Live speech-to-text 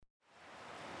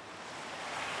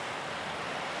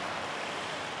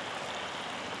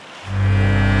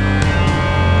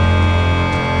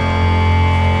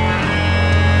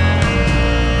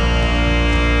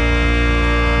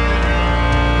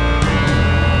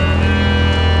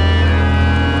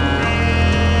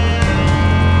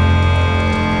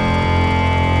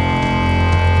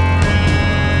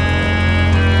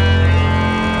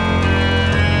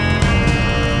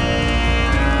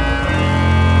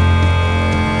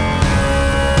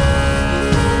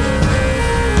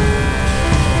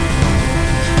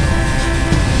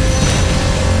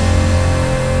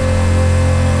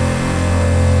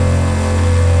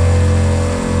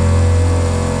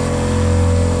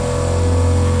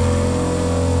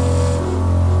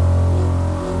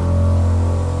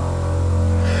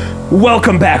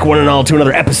Welcome back, one and all, to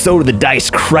another episode of the Dice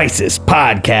Crisis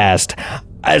podcast.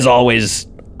 As always,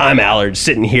 I'm Allard,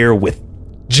 sitting here with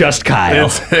just Kyle.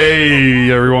 Hey,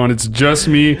 everyone, it's just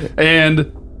me,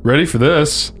 and ready for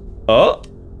this. Oh,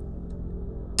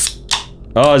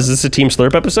 is this a Team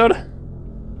Slurp episode?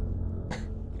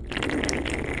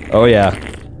 Oh, yeah.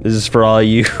 This is for all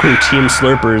you Team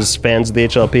Slurpers, fans of the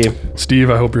HLP. Steve,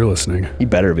 I hope you're listening. You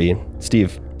better be.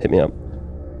 Steve, hit me up.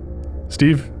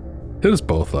 Steve, hit us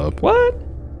both up. What?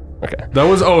 Okay. That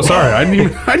was, sorry, I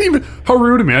didn't even, how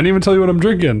rude of me. I didn't even tell you what I'm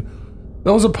drinking.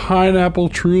 That was a pineapple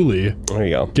Truly. There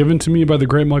you go. Given to me by the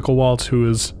great Michael Waltz, who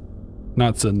is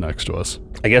not sitting next to us.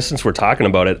 I guess since we're talking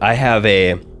about it, I have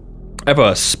a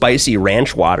spicy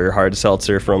ranch water hard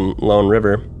seltzer from Lone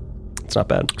River. It's not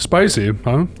bad. Spicy,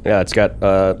 huh? Yeah, it's got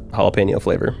jalapeno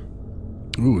flavor.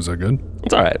 Ooh, is that good?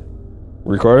 It's all right.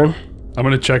 Recording? I'm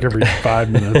going to check every 5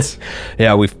 minutes.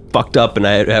 Yeah, we fucked up and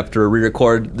I have to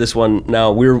re-record this one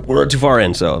now. We're not too far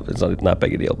in, so it's not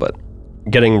big a deal, but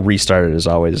getting restarted is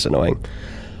always annoying.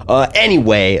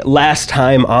 Anyway, last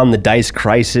time on the Dice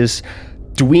Crisis,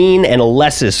 Dwayne and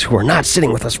Alessis, who are not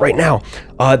sitting with us right now,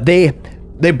 they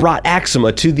brought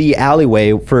Axima to the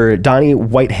alleyway for Donnie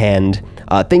Whitehand.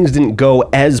 Things didn't go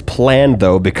as planned,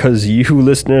 though, because you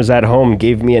listeners at home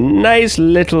gave me a nice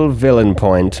little villain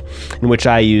point, in which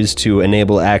I used to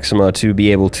enable Axima to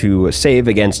be able to save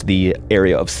against the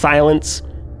area of silence.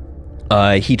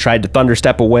 He tried to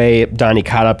thunderstep away. Donnie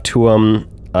caught up to him,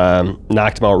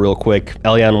 knocked him out real quick.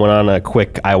 Elian went on a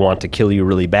quick "I want to kill you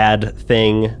really bad"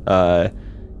 thing.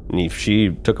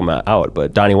 She took him out,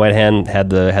 but Donnie Whitehand had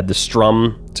the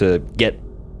strum to get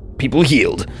people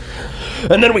healed.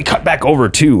 And then we cut back over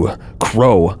to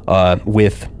Crow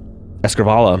with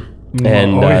Escrivala.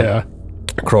 And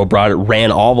Crow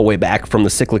ran all the way back from the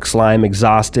cyclic slime,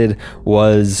 exhausted,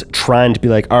 was trying to be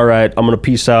like, all right, I'm going to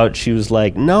peace out. She was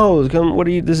like, no, come,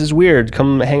 this is weird.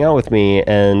 Come hang out with me.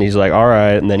 And he's like, all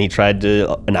right. And then he tried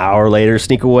to, an hour later,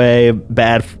 sneak away.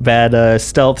 Bad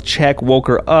stealth check, woke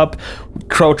her up.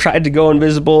 Crow tried to go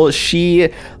invisible. She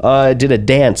did a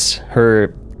dance,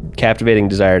 her captivating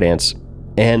desire dance.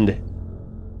 And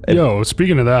yo,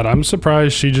 speaking of that, I'm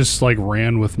surprised she just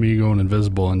ran with me going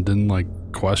invisible and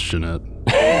didn't question it.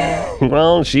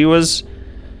 Well, she's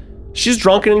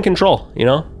drunk and in control, you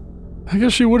know? I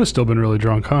guess she would have still been really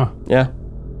drunk, huh? Yeah.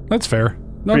 That's fair.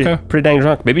 Okay. Pretty dang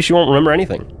drunk. Maybe she won't remember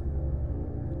anything.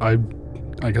 I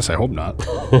guess I hope not.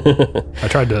 I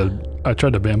tried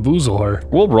to bamboozle her.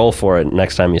 We'll roll for it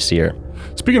next time you see her.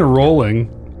 Speaking of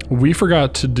rolling, we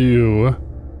forgot to do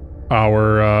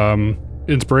our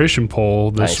inspiration poll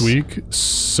this week.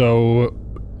 So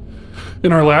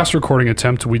in our last recording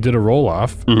attempt, we did a roll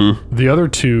off. Mm-hmm. The other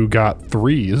two got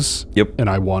 3s. Yep. And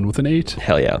I won with an 8.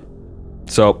 Hell yeah.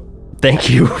 So thank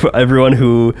you for everyone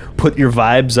who put your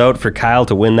vibes out for Kyle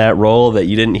to win that roll that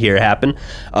you didn't hear happen.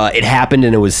 It happened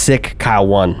and it was sick. Kyle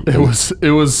won. It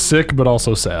was sick, but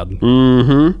also sad.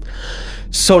 Mm-hmm.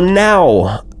 So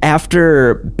now,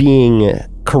 after being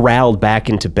corralled back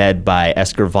into bed by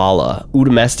Escrivala,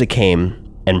 Udamesta came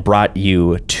and brought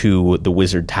you to the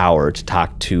Wizard Tower to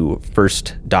talk to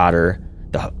First Daughter,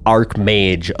 the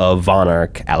Archmage of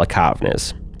Vonarch,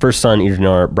 Alakavnis. First son,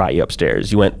 Idrinor, brought you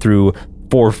upstairs. You went through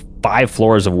 5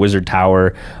 floors of Wizard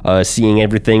Tower, seeing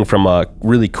everything from a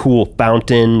really cool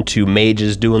fountain to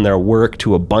mages doing their work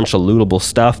to a bunch of lootable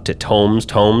stuff to tomes.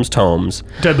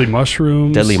 Deadly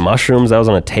mushrooms. That was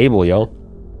on a table, yo.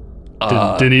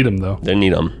 Didn't eat them, though. Didn't eat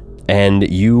them. And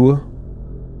you,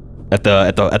 at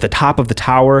the top of the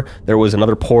tower, there was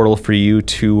another portal for you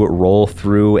to roll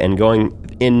through, and going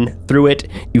in through it,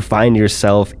 you find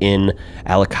yourself in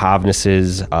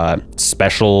Alakavnis's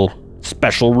special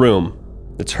room.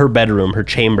 It's her bedroom, her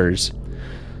chambers.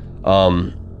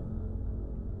 A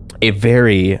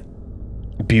very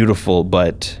beautiful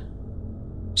but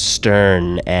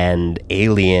stern and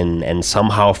alien and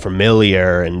somehow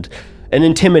familiar and an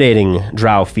intimidating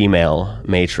drow female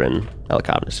matron,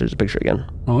 Alakavnis. There's a picture again.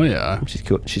 Oh yeah, she's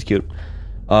cute.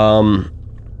 I'm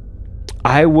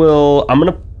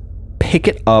gonna pick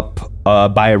it up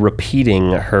by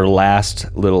repeating her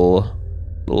last little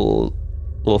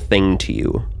thing to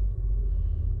you.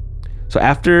 So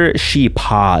after she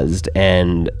paused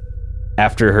and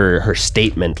after her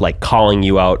statement, calling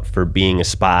you out for being a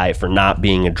spy, for not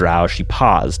being a drow, she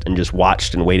paused and just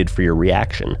watched and waited for your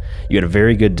reaction. You had a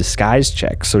very good disguise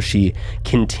check, so she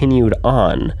continued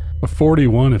on. A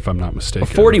 41, if I'm not mistaken. A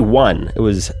 41. It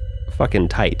was fucking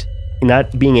tight.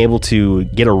 Not being able to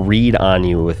get a read on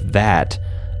you with that,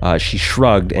 she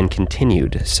shrugged and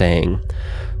continued, saying,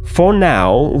 For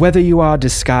now, whether you are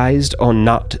disguised or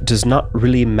not does not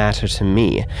really matter to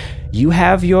me. You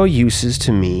have your uses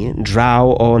to me,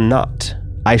 drow or not.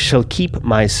 I shall keep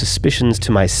my suspicions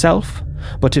to myself,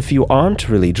 but if you aren't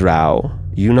really drow,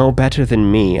 you know better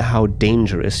than me how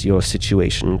dangerous your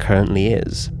situation currently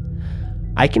is.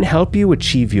 I can help you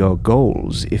achieve your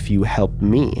goals if you help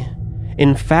me.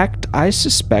 In fact, I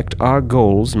suspect our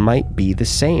goals might be the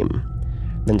same.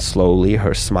 Then slowly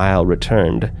her smile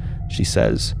returned. She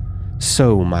says,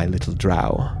 So, my little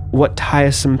drow, what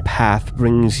tiresome path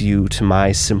brings you to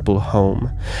my simple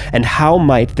home, and how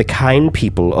might the kind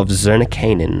people of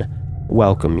Zernikanen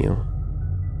welcome you?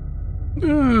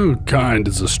 Kind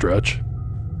is a stretch.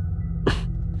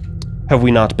 Have we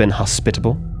not been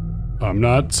hospitable? I'm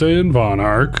not saying Von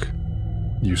Ark.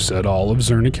 You said all of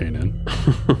Zernikanen.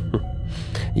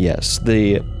 Yes,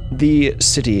 the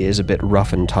city is a bit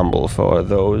rough and tumble for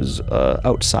those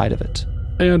outside of it.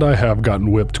 And I have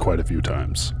gotten whipped quite a few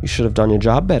times. You should have done your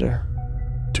job better.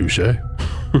 Touché.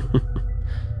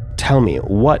 Tell me,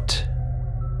 what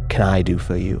can I do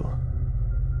for you?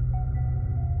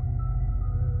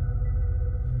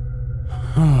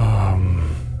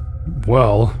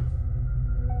 Well,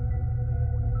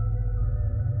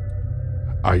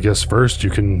 I guess first you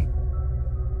can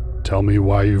tell me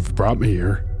why you've brought me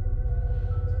here.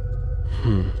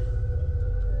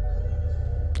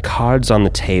 Cards on the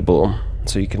table,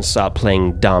 so you can stop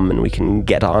playing dumb and we can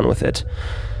get on with it.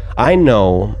 I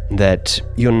know that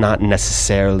you're not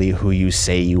necessarily who you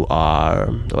say you are,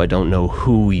 though I don't know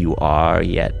who you are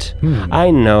yet.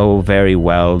 I know very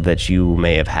well that you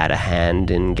may have had a hand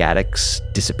in Gaddock's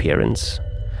disappearance.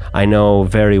 I know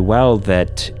very well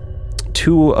that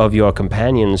 2 of your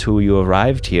companions who you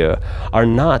arrived here are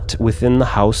not within the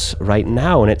house right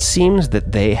now, and it seems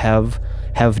that they have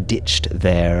ditched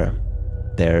their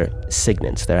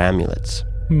signets, their amulets.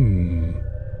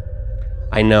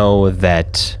 I know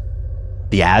that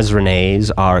the Azranes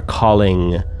are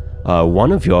calling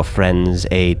one of your friends,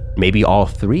 maybe all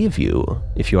 3 of you,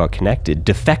 if you are connected,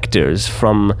 defectors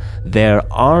from their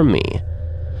army.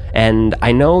 And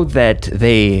I know that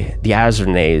the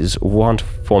Azranes, want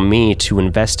for me to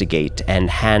investigate and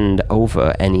hand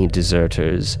over any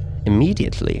deserters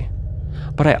immediately.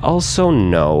 But I also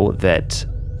know that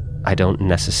I don't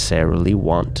necessarily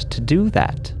want to do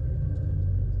that.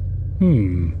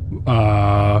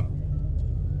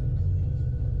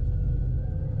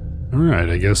 Alright,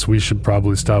 I guess we should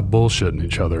probably stop bullshitting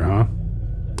each other, huh?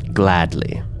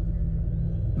 Gladly.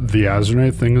 The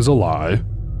Azranite thing is a lie.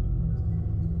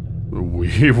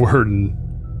 We were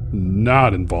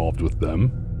not involved with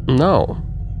them. No.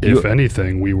 If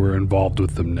anything, we were involved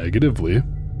with them negatively.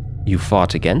 You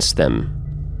fought against them.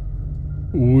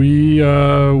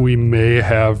 We may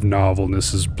have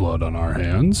Novelness's blood on our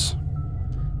hands.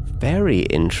 Very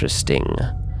interesting.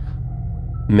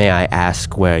 May I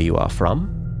ask where you are from?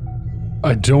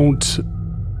 I don't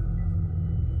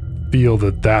feel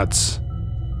that that's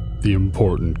the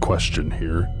important question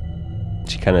here.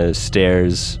 She kind of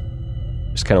stares,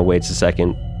 just kind of waits a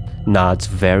second, nods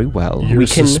very well. Your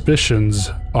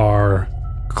suspicions are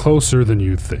closer than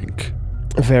you think.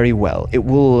 Very well. It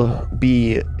will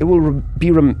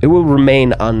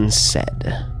remain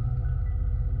unsaid.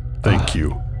 Thank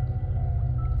you.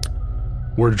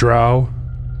 We're drow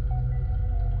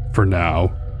for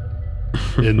now.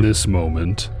 In this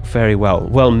moment. Very well.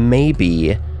 Well,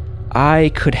 maybe I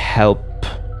could help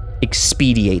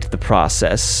expedite the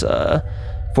process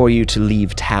for you to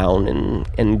leave town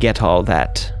and get all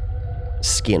that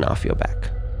skin off your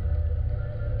back.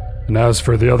 And as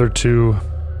for the other 2,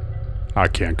 I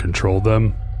can't control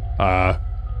them.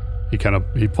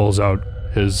 He pulls out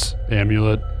his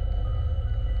amulet.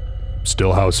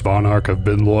 Still House Von Ark have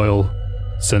been loyal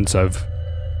since I've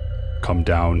come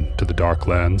down to the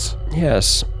Darklands.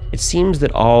 Yes. It seems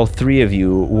that all 3 of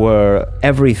you were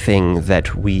everything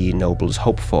that we nobles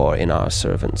hope for in our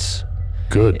servants.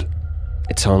 Good.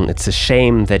 It's a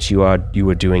shame that you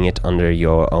were doing it under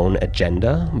your own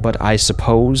agenda, but I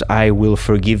suppose I will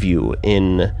forgive you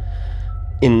in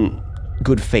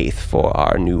good faith for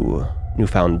our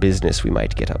newfound business we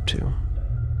might get up to.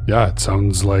 Yeah, it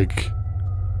sounds like,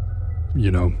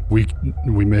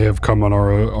 we may have come on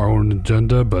our own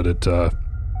agenda, but it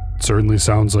certainly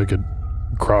sounds like it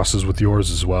crosses with yours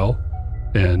as well.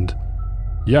 And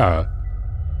yeah,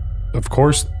 of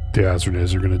course the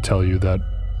Azranes are going to tell you that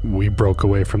we broke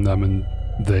away from them and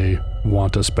they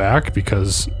want us back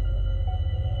because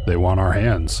they want our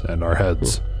hands and our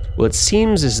heads. Well, it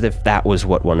seems as if that was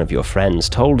what one of your friends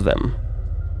told them.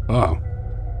 Oh.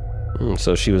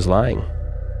 So she was lying.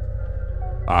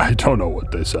 I don't know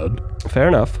what they said. Fair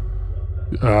enough.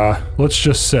 Let's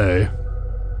just say,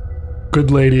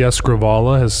 good Lady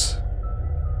Escrivala has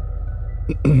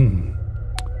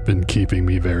been keeping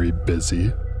me very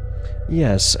busy.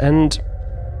 Yes, and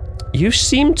you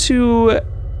seem to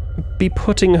be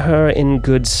putting her in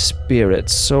good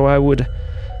spirits, so I would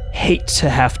hate to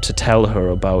have to tell her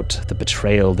about the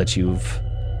betrayal that you've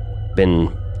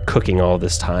been cooking all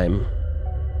this time.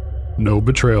 No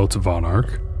betrayal to Von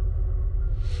Ark.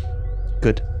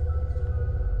 Good.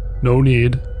 No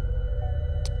need.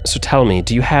 So tell me,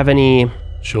 do you have any...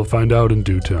 She'll find out in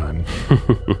due time.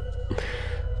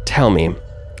 Tell me,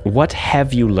 what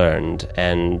have you learned,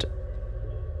 and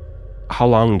how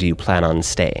long do you plan on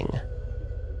staying?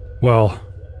 Well,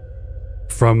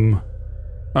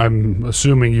 I'm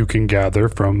assuming you can gather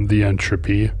from the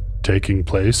entropy taking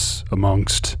place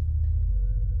amongst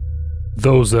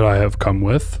those that I have come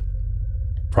with.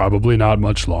 Probably not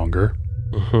much longer.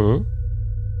 Mm-hmm.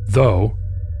 Though,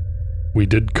 we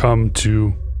did come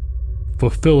to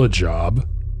fulfill a job,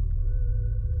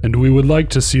 and we would like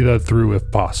to see that through if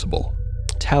possible.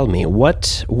 Tell me,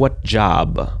 what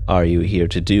job are you here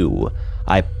to do?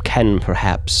 I can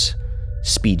perhaps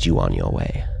speed you on your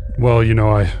way. Well,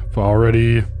 I've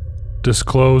already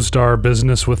disclosed our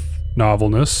business with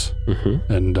Novelness,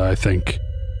 and I think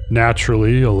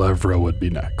naturally Alevra would be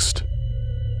next.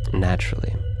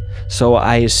 Naturally. So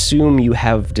I assume you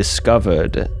have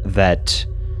discovered that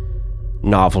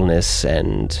Novelness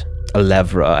and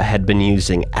Alevra had been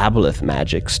using aboleth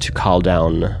magics to call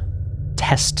down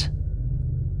test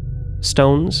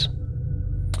stones,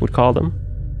 would call them?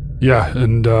 Yeah,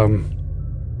 and,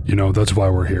 that's why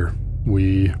we're here.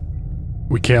 We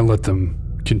can't let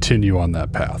them continue on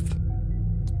that path.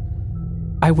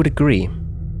 I would agree.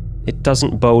 It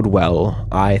doesn't bode well,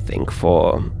 I think,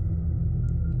 for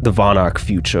the Von Ark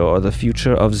future or the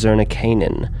future of Zerna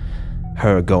Kanan.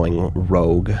 Her going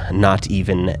rogue, not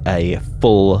even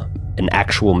an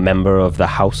actual member of the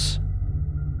house.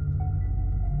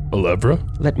 Alevra?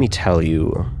 Let me tell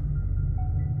you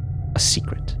a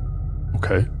secret.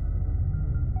 Okay.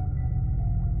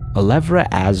 Alevra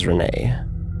Azrene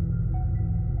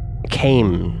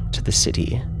came to the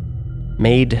city,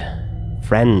 made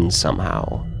friends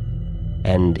somehow,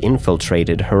 and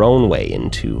infiltrated her own way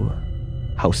into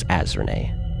House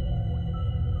Azrene.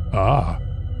 Ah.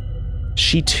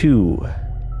 She too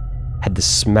had the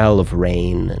smell of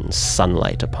rain and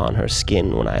sunlight upon her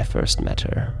skin when I first met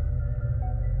her.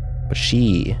 But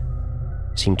she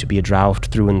seemed to be a drought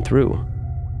through and through.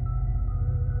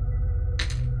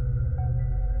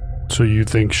 So you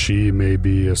think she may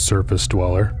be a surface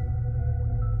dweller?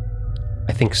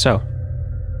 I think so.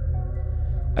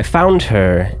 I found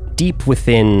her deep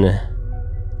within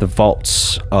the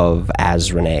vaults of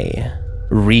Azrene,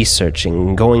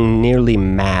 researching, going nearly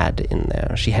mad in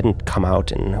there. She hadn't come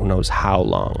out in who knows how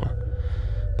long.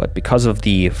 But because of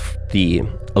the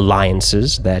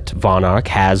alliances that Von Ark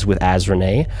has with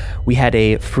Azrene, we had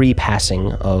a free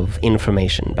passing of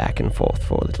information back and forth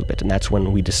for a little bit, and that's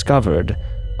when we discovered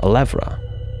Alevra.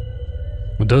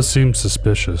 It does seem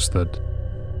suspicious that,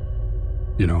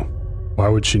 why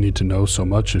would she need to know so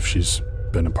much if she's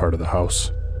been a part of the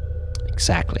house?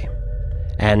 Exactly.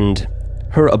 And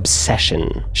her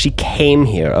obsession, she came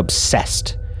here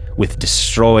obsessed with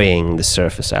destroying the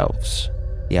surface elves,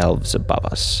 the elves above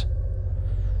us.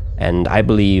 And I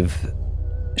believe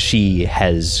she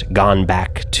has gone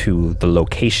back to the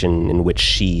location in which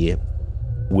she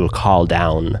will call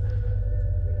down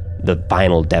the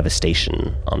final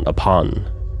devastation upon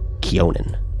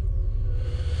Keonan.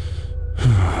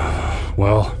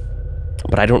 Well.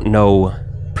 But I don't know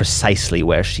precisely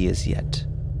where she is yet.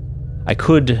 I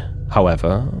could,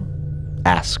 however,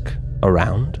 ask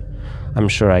around. I'm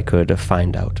sure I could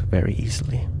find out very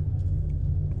easily.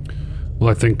 Well,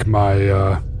 I think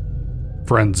my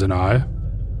friends and I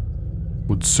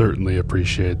would certainly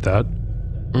appreciate that.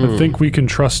 I think we can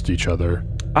trust each other.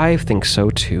 I think so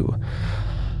too.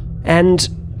 And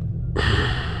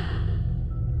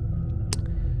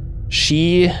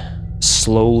she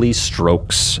slowly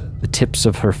strokes the tips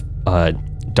of her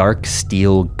dark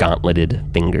steel gauntleted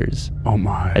fingers. Oh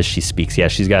my. As she speaks. Yeah,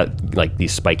 she's got like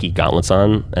these spiky gauntlets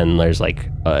on, and there's like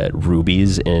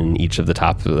rubies in each of the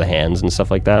tops of the hands and stuff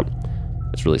like that.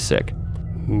 It's really sick.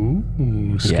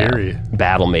 Ooh, scary. Yeah,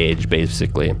 battle mage,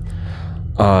 basically.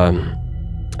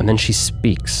 And then she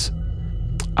speaks.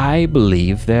 I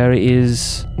believe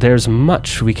there's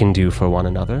much we can do for one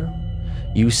another.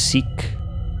 You seek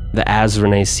the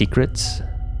Azrene secrets,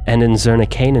 and in Zerna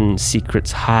Kanan,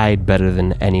 secrets hide better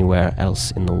than anywhere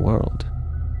else in the world.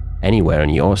 Anywhere in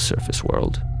your surface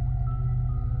world.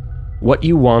 What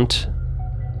you want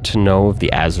to know of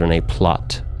the Azrene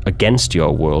plot against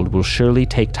your world will surely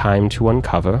take time to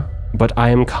uncover, but I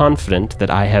am confident that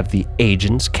I have the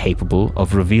agents capable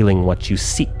of revealing what you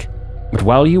seek. But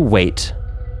while you wait,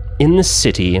 in the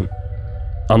city,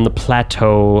 on the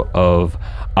plateau of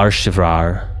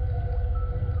Arshivrar,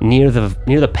 near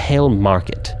the Pale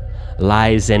Market,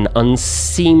 lies an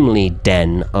unseemly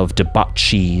den of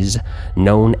debauchees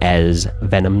known as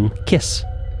Venom Kiss.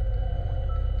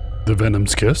 The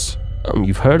Venom's Kiss?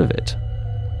 You've heard of it.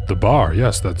 The bar,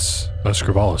 yes, that's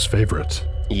Escrivala's favorite.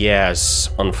 Yes,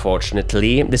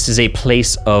 unfortunately. This is a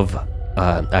place of,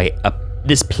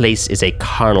 this place is a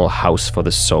carnal house for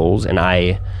the souls, and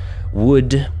I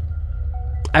would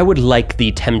like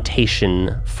the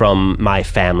temptation from my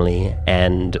family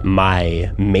and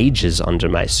my mages under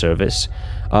my service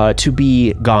to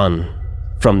be gone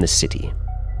from the city.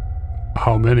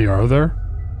 How many are there?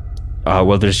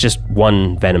 Well, there's just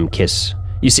one Venom Kiss.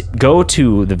 You see, go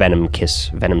to the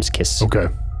Venom's Kiss. Okay.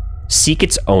 Seek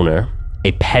its owner,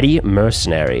 a petty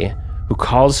mercenary who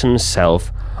calls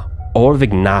himself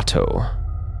Orvignato,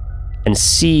 and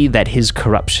see that his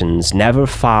corruptions never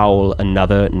foul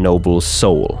another noble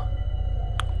soul.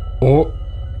 Or,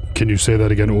 can you say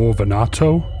that again?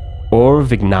 Orvignato?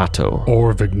 Orvignato.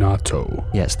 Orvignato.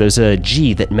 Yes, there's a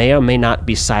G that may or may not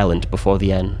be silent before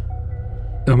the N.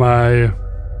 Have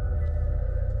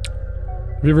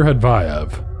you ever had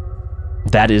Viav?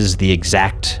 That is the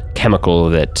exact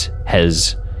chemical that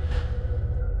has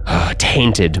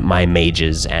tainted my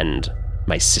mages and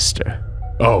my sister.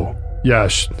 Oh, yeah,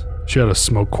 she had to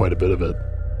smoke quite a bit of it.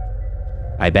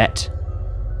 I bet.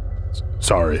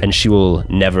 Sorry. And she will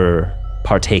never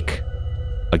partake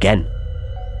again.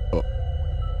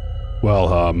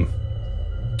 Well,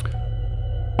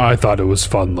 I thought it was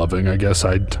fun-loving. I guess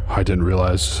I didn't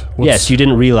realize. Yes, you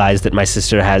didn't realize that my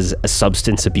sister has a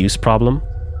substance abuse problem?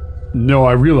 No,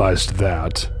 I realized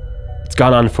that. It's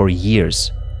gone on for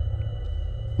years.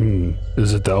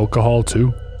 Is it the alcohol,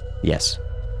 too? Yes.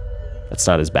 That's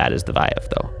not as bad as the Viav,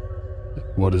 though.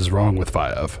 What is wrong with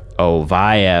Viav? Oh,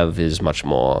 Viav is much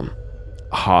more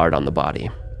hard on the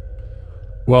body.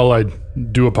 Well, I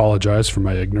do apologize for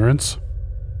my ignorance.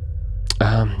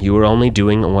 You were only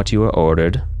doing what you were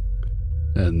ordered.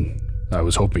 And I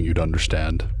was hoping you'd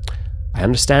understand. I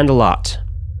understand a lot,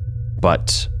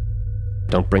 but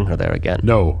don't bring her there again.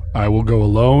 No, I will go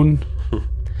alone.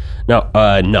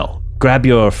 No. Grab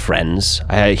your friends.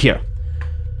 Here.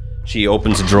 She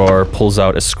opens a drawer, pulls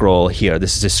out a scroll. Here,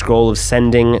 this is a scroll of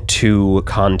sending to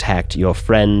contact your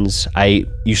friends.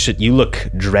 You look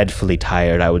dreadfully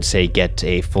tired. I would say get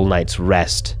a full night's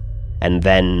rest, and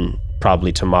then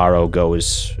probably tomorrow go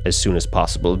as soon as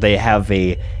possible. They have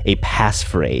a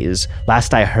passphrase.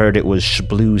 Last I heard it was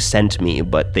Shblue sent me,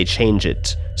 but they change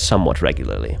it somewhat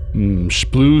regularly.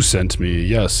 Shblue sent me,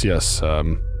 yes. I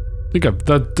think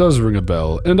that does ring a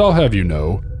bell, and I'll have you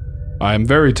know, I am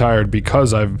very tired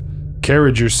because I've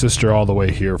carried your sister all the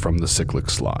way here from the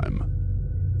cyclic slime.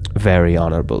 Very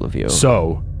honorable of you.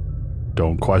 So,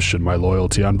 don't question my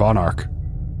loyalty on Von Ark.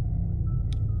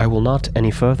 I will not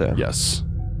any further. Yes.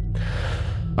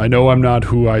 I know I'm not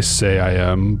who I say I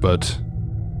am, but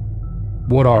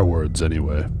what are words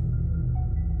anyway?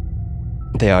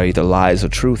 They are either lies or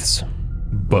truths.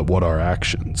 But what are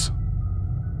actions?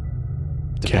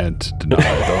 Can't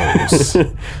deny those.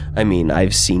 I mean,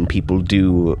 I've seen people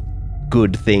do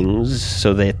good things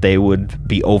so that they would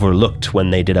be overlooked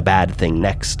when they did a bad thing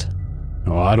next.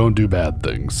 No, I don't do bad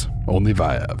things. Only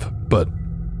Viav. But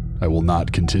I will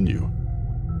not continue.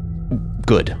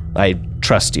 Good. I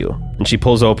trust you. And she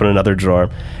pulls open another drawer.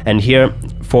 And here,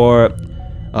 for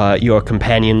your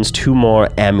companions, 2 more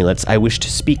amulets. I wish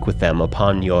to speak with them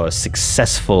upon your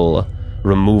successful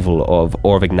removal of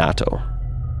Orvignato.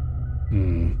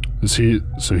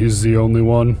 So he's the only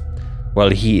one? Well,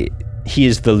 he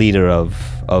is the leader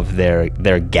of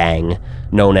their gang,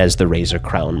 known as the Razor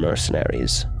Crown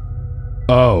Mercenaries.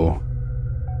 Oh.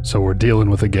 So we're dealing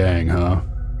with a gang, huh?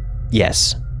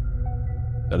 Yes.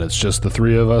 And it's just the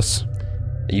 3 of us?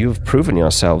 You've proven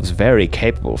yourselves very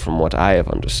capable from what I have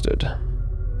understood.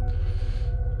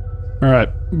 Alright,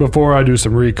 before I do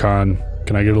some recon,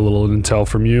 can I get a little intel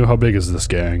from you? How big is this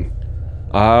gang?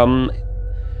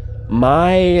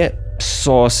 My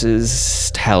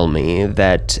sources tell me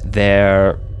that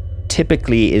there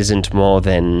typically isn't more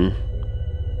than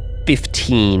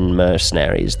 15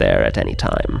 mercenaries there at any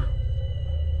time.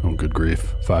 Oh, good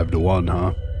grief. 5 to 1,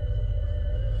 huh?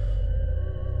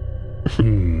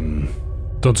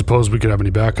 Don't suppose we could have any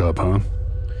backup, huh?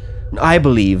 I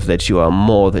believe that you are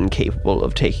more than capable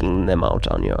of taking them out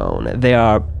on your own. They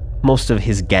are Most of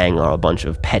his gang are a bunch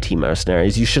of petty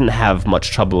mercenaries. You shouldn't have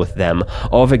much trouble with them.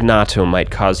 Orvignato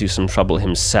might cause you some trouble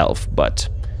himself, but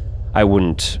I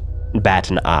wouldn't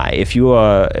bat an eye. If you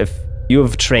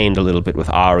have trained a little bit with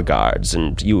our guards,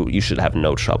 and you should have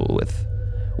no trouble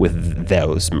with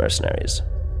those mercenaries.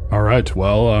 All right,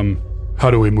 well,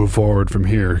 how do we move forward from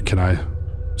here? Can I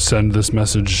send this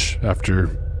message after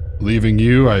leaving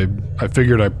you? I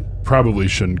figured I probably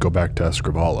shouldn't go back to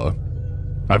Escrivala.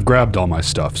 I've grabbed all my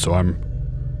stuff, so I'm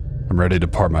ready to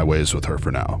part my ways with her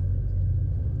for now.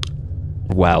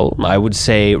 Well, I would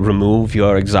say remove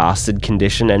your exhausted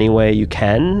condition any way you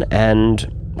can,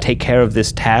 and take care of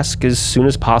this task as soon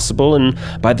as possible, and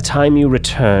by the time you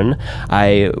return,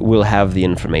 I will have the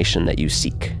information that you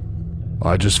seek.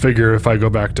 I just figure if I go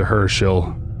back to her,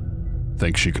 she'll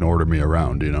think she can order me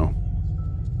around, you know?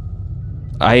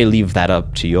 I leave that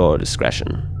up to your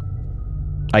discretion.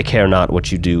 I care not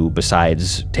what you do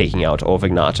besides taking out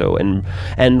Orvignato,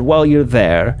 and while you're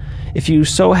there, if you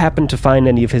so happen to find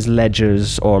any of his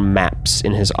ledgers or maps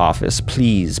in his office,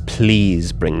 please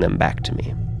bring them back to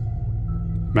me.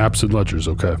 Maps and ledgers,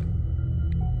 okay.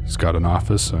 He's got an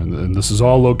office, and this is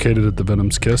all located at the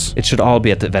Venom's Kiss? It should all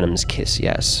be at the Venom's Kiss,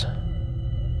 yes.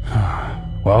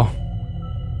 Well,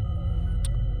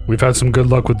 we've had some good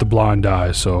luck with the blind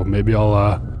eye, so maybe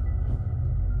I'll,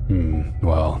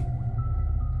 well...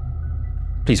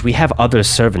 Please, we have other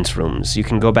servants' rooms. You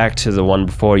can go back to the one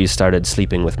before you started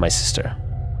sleeping with my sister.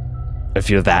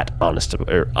 If you're that honest,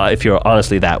 or if you're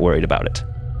honestly that worried about it.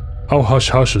 How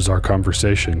hush-hush is our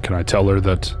conversation? Can I tell her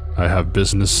that I have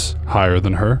business higher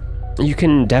than her? You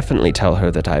can definitely tell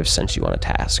her that I've sent you on a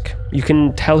task. You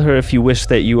can tell her if you wish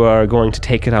that you are going to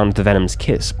take it on the Venom's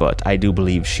Kiss, but I do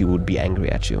believe she would be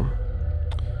angry at you.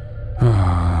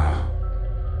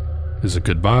 Is a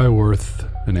goodbye worth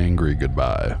an angry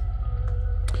goodbye?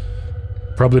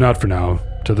 Probably not for now.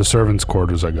 To the servants'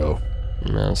 quarters I go.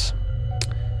 Yes.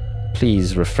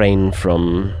 Please refrain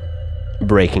from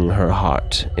breaking her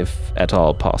heart, if at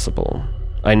all possible.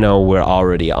 I know we're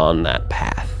already on that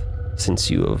path, since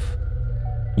you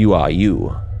are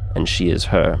you, and she is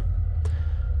her.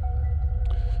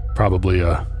 Probably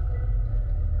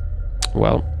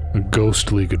well, a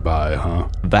ghostly goodbye, huh?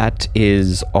 That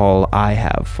is all I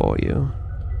have for you.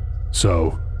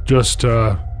 So, just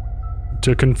to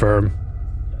confirm,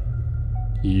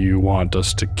 you want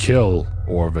us to kill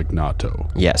Orvignato?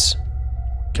 Yes.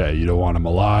 Okay, you don't want him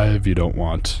alive, you don't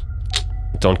want...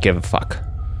 Don't give a fuck.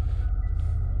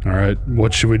 Alright,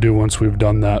 what should we do once we've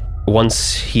done that?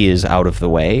 Once he is out of the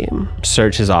way,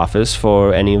 search his office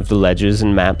for any of the ledgers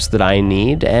and maps that I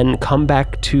need, and come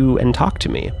back to and talk to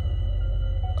me.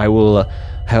 I will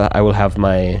have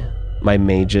my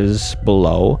mages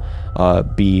below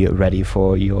be ready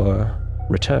for your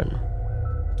return.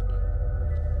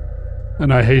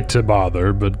 And I hate to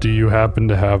bother, but do you happen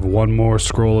to have one more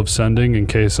scroll of sending in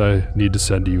case I need to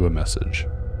send you a message?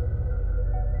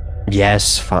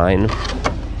 Yes, fine.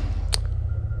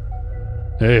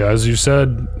 Hey, as you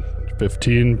said,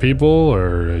 15 people,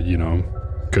 or,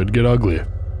 could get ugly.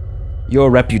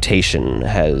 Your reputation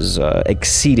has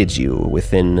exceeded you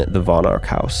within the Von Ark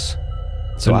house.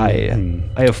 So I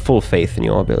have full faith in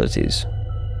your abilities.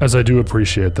 As I do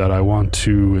appreciate that, I want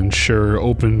to ensure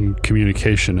open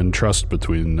communication and trust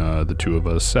between the two of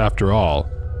us. After all,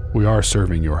 we are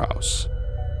serving your house,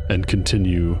 and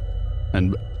continue,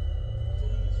 and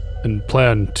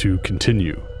plan to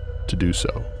continue to do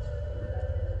so.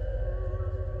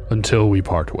 Until we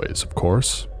part ways, of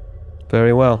course.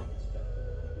 Very well.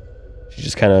 She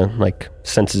just kind of,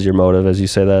 senses your motive as you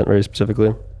say that very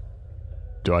specifically.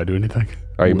 Do I do anything?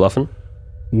 Are you bluffing?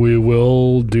 I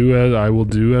will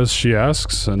do as she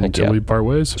asks until we part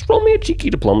ways. Just roll me a cheeky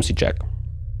diplomacy check.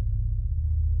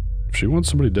 If she wants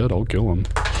somebody dead, I'll kill him.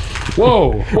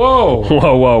 Whoa!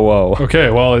 Whoa. Okay,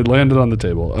 well, it landed on the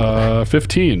table.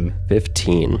 15.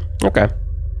 15. Okay.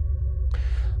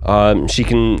 You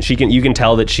can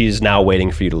tell that she's now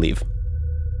waiting for you to leave.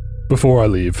 Before I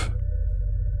leave,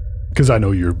 because I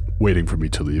know you're waiting for me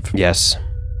to leave. Yes.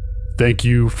 Thank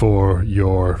you for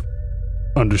your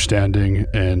understanding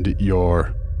and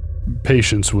your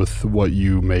patience with what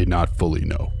you may not fully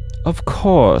know. Of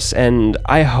course, and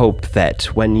I hope that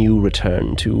when you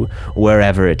return to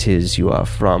wherever it is you are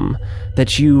from,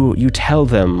 that you tell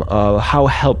them how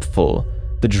helpful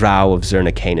the Drow of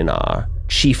Zernikanen are,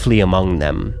 chiefly among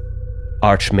them,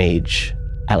 Archmage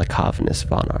Alakavanus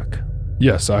Von Ark.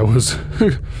 Yes, I was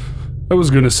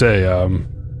gonna say,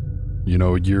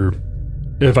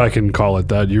 if I can call it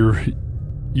that,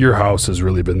 your house has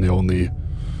really been the only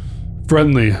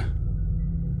friendly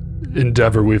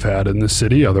endeavor we've had in this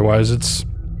city. Otherwise, it's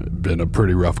been a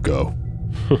pretty rough go.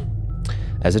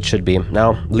 As it should be.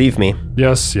 Now, leave me.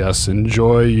 Yes,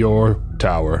 enjoy your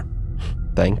tower.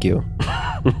 Thank you.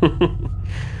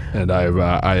 And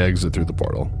I exit through the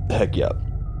portal. Heck yeah.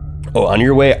 Oh, on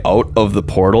your way out of the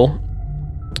portal,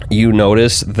 you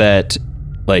notice that,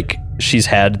 like, she's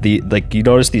had you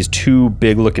notice these two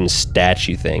big-looking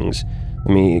statue things.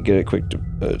 Let me get a quick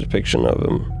depiction of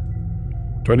them.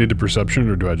 Do I need a perception,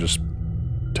 or do I just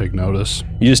take notice?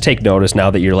 You just take notice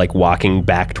now that you're, like, walking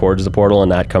back towards the portal and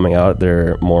not coming out.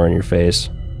 They're more in your face.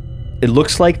 It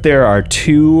looks like there are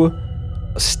two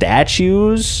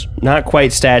statues, not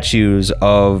quite statues,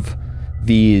 of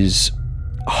these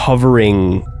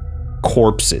hovering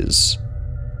corpses.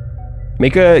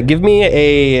 Give me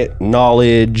a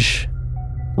knowledge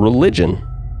religion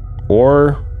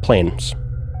or planes.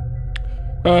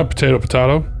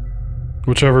 Potato.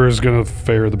 Whichever is gonna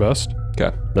fare the best.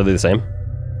 Okay. Are they the same?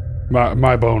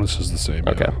 My bonus is the same.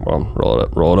 Okay, yeah. well,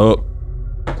 roll it up.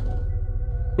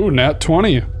 Ooh, nat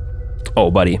 20.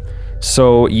 Oh, buddy.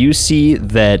 So you see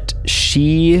that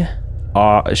she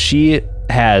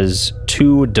has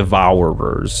two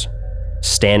devourers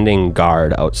standing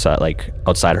guard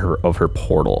outside her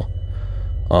portal.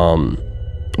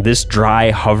 This dry,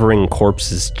 hovering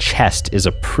corpse's chest is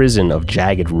a prison of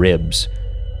jagged ribs,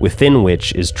 within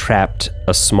which is trapped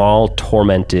a small,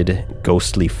 tormented,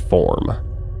 ghostly form.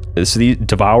 So the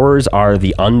devourers are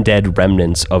the undead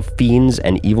remnants of fiends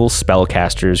and evil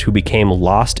spellcasters who became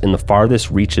lost in the farthest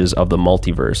reaches of the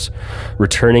multiverse,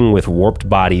 returning with warped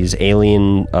bodies,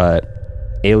 alien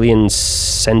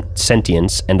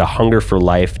sentience, and a hunger for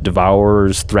life.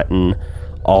 Devourers threaten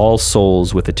all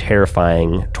souls with a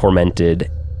terrifying,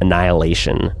 tormented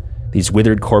annihilation. These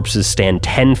withered corpses stand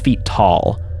 10 feet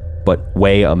tall, but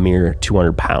weigh a mere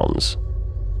 200 pounds.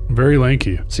 Very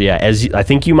lanky. So yeah, I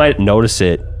think you might notice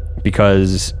it,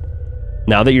 because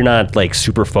now that you're not like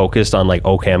super focused on like,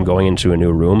 okay, I'm going into a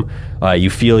new room,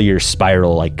 you feel your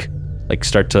spiral like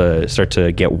start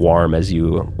to get warm as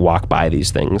you walk by these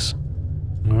things.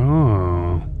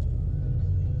 Oh,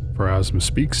 Pharasma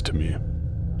speaks to me a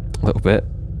little bit,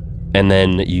 and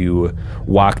then you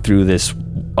walk through this.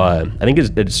 I think it's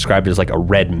described as like a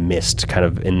red mist, kind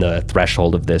of in the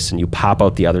threshold of this, and you pop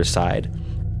out the other side.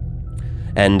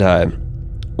 And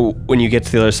when you get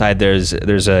to the other side, there's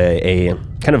a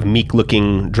kind of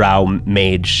meek-looking drow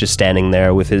mage just standing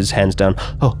there with his hands down.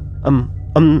 Oh,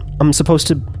 I'm supposed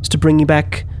to bring you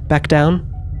back down.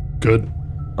 Good.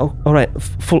 Oh, all right.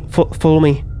 Follow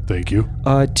me. Thank you.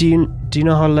 Do you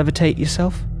know how to levitate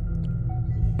yourself?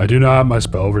 I do not. My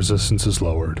spell resistance is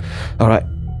lowered. All right.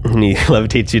 And he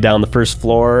levitates you down the first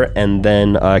floor, and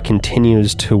then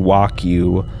continues to walk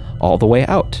you all the way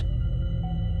out.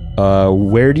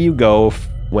 Where do you go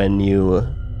when you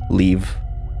leave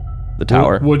the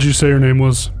tower? What'd you say your name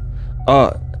was?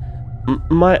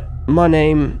 My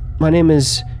name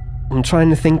is. I'm trying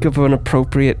to think of an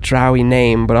appropriate drowy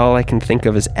name, but all I can think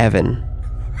of is Evan.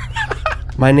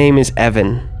 My name is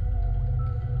Evan.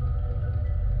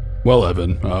 Well,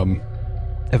 Evan,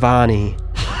 Ivani.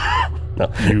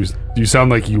 No. You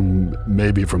sound like you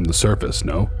may be from the surface,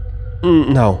 no?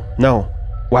 No.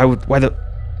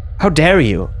 How dare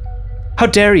you? How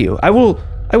dare you? I will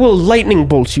lightning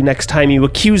bolt you next time you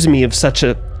accuse me of such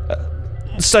a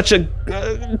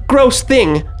gross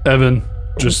thing. Evan,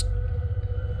 just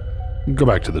go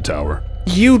back to the tower.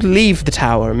 You leave the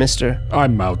tower, mister.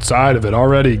 I'm outside of it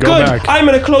already. Go Good. back. I'm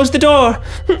gonna close the door.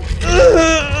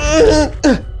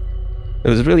 It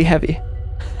was really heavy.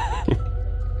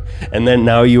 And then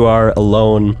now you are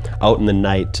alone out in the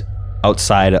night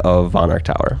outside of Von Arch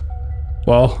Tower.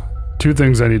 Well, two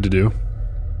things I need to do.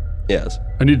 Yes.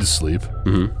 I need to sleep.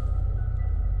 Mm-hmm.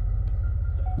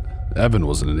 Evan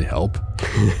wasn't any help.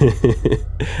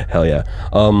 Hell yeah.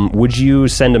 Would you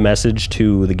send a message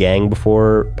to the gang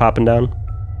before popping down?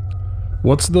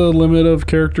 What's the limit of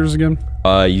characters again?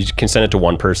 You can send it to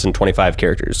one person, 25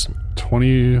 characters.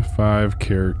 25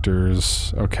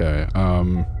 characters. Okay.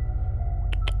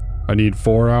 I need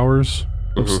 4 hours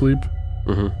of sleep.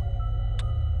 Mm-hmm.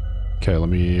 Okay, let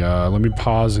me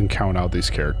pause and count out these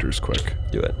characters quick.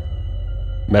 Do it.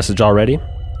 Message already?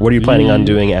 What are you planning on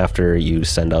doing after you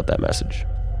send out that message?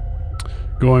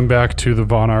 Going back to the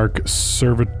Von Arch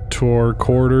servitor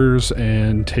quarters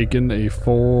and taking a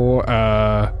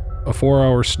 4-hour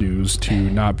snooze to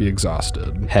not be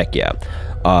exhausted. Heck yeah.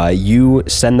 You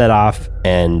send that off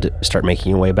and start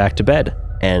making your way back to bed.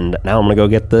 And now I'm gonna go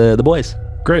get the boys.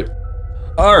 Great.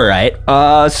 All right.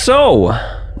 So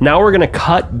now we're gonna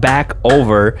cut back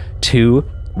over to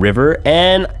River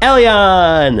and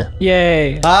Elion.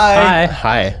 Yay. Hi.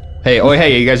 Hey. Oh,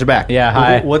 hey. You guys are back. Yeah,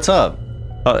 hi. What's up?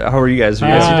 How are you guys? Did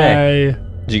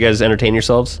you guys Hi. entertain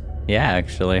yourselves? Yeah,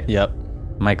 actually. Yep.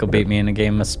 Michael beat me in a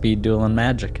game of speed duel and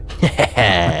magic.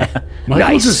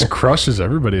 Michael just crushes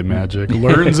everybody at Magic.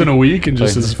 Learns in a week and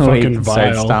just is fucking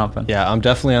Starts vile. stomping. Yeah, I'm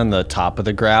definitely on the top of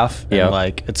the graph. And Yep.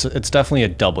 like it's definitely a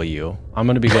W. I'm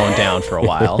gonna be going down for a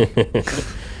while.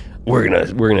 We're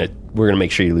gonna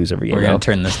make sure you lose every game. We're going to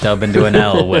turn this dub into an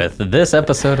L with this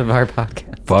episode of our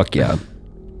podcast. Fuck yeah.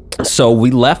 So we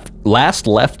left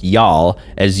y'all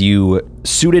as you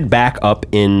suited back up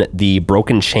in the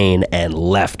broken chain and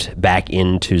left back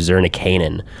into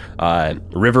Zernikanen.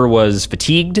 River was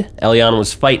fatigued. Elion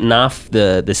was fighting off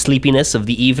the sleepiness of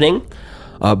the evening.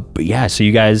 But yeah, so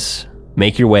you guys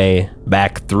make your way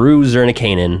back through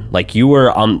Zernikanen. Like you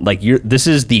were on, like this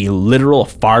is the literal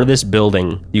farthest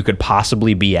building you could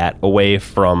possibly be at away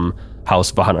from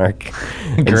House Von Arch.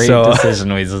 Great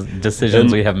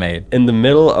decisions we have made. In the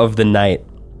middle of the night,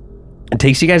 it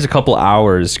takes you guys a couple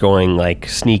hours going like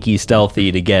sneaky,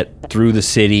 stealthy to get through the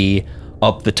city,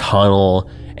 up the tunnel,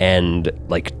 and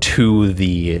like to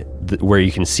the where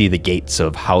you can see the gates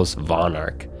of House Von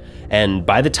Arch. And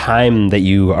by the time that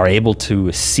you are able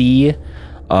to see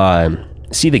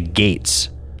the gates,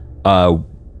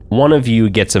 one of you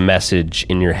gets a message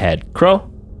in your head. Crow,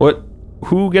 what?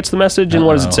 Who gets the message and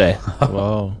what does it say?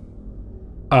 Whoa.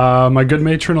 My good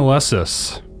matron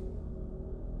Alessis.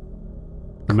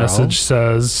 The message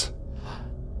says,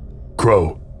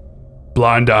 Crow,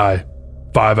 blind eye,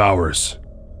 5 hours,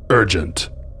 urgent.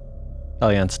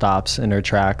 Elian stops in her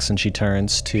tracks and she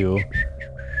turns to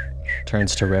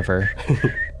River.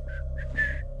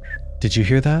 Did you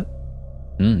hear that?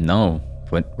 No.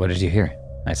 What did you hear?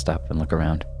 I stop and look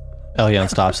around. Elian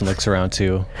stops and looks around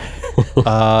too.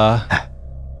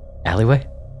 Alleyway?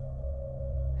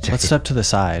 Let's step to the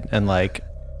side and like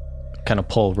kind of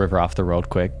pull River off the road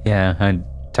quick. Yeah, I'd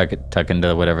tuck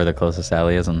into whatever the closest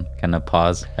alley is and kind of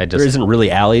pause. There isn't really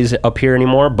alleys up here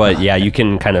anymore, but yeah, you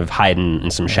can kind of hide in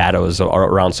some shadows or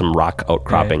around some rock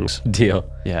outcroppings. Deal.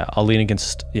 Yeah, I'll lean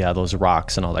against those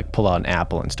rocks and I'll like pull out an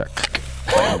apple and start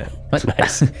biting it. What?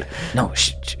 Nice. No,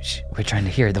 shh. We're trying to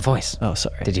hear the voice. Oh,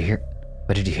 sorry. Did you hear?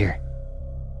 What did you hear?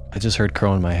 I just heard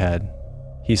Crow in my head.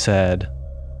 He said,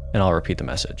 and I'll repeat the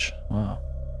message. Wow.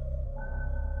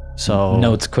 So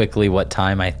Notes quickly what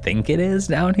time I think it is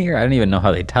down here. I don't even know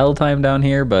how they tell time down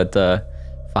here, but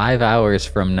 5 hours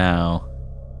from now,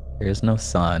 there's no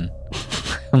sun.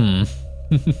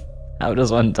 How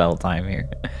does one tell time here?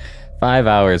 5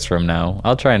 hours from now.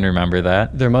 I'll try and remember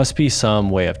that. there must be some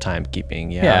way of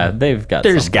timekeeping. Yeah, they've got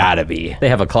There's something. gotta be. They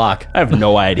have a clock. I have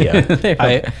no idea. They've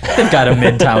got a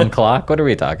midtown clock. What are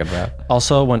we talking about?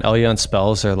 Also, when Elian's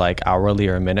spells are like hourly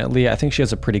or minutely, I think she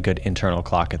has a pretty good internal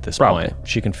clock at this Probably. point.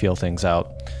 She can feel things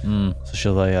out. So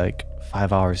she'll like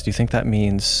 5 hours. Do you think that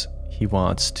means he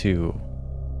wants to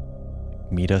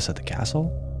meet us at the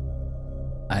castle?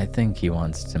 I think he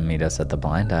wants to meet us at the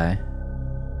Blind Eye.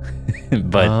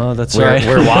 But That's we're, right.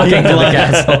 we're walking to the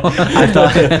castle.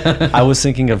 I was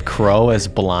thinking of Crow as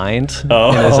blind in his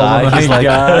Oh eye. my He's like,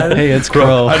 God. hey, it's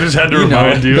Crow. I just had to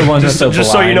remind you. The one just that's a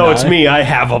so you blind know, it's eye. me. I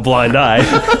have a blind eye.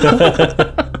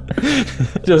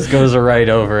 Just goes right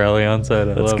over Elian's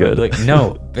head. That's good. Like,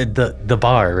 no, the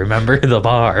bar. Remember the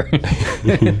bar.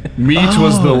 Meat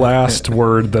was the last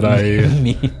word that I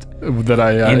Meat. that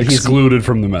And he's- excluded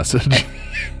from the message.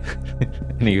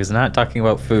 And he was not talking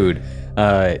about food.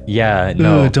 Yeah,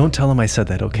 no. Don't tell him I said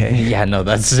that, okay? Yeah, no,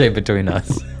 that's stay between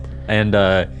us. And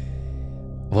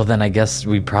well, then I guess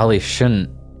we probably shouldn't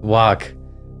walk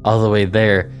all the way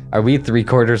there. Are we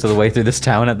 3/4 of the way through this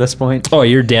town at this point? Oh,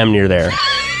 you're damn near there.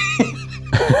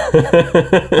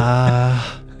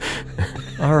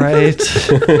 All right.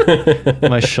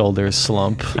 My shoulders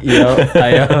slump.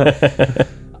 Yeah,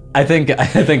 I think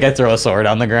I throw a sword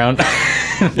on the ground.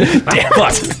 Damn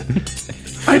it.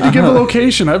 I had to give a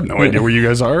location. I have no idea where you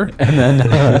guys are. And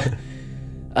then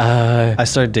I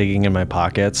start digging in my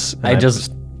pockets. And I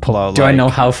just pull out. do I know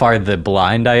how far the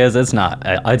Blind Eye is? It's not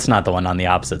the one on the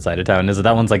opposite side of town, is it?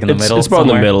 That one's like in the middle. It's about in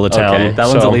the somewhere? middle of town, Okay, that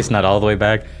one's so- at least not all the way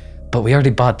back. But we already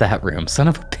bought that room, son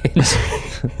of a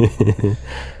bitch.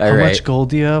 How much gold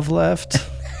do you have left?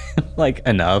 Like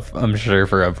enough, I'm sure,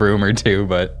 for a room or two,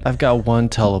 but I've got one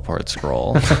teleport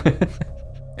scroll.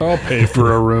 I'll pay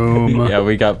for a room. yeah,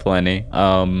 we got plenty.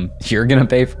 You're gonna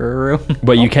pay for a room?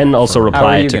 But you can also How are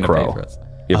reply you to gonna pay Crow. for us?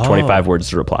 You have 25 words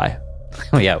to reply.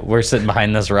 Oh yeah, we're sitting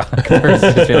behind this rock. We're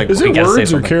just be like, Is we it gotta say words or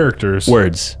something. characters?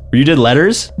 Words. You did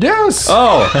letters? Yes.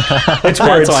 Oh, it's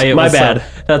words. That's why it My was bad.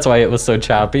 that's why it was so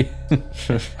choppy.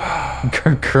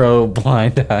 Crow,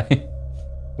 Blind Eye.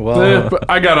 Well, But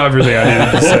I got everything I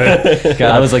needed to say.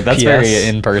 God, I was like, that's PS. very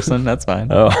in person. That's fine.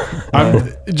 Oh,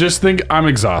 I'm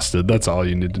exhausted. That's all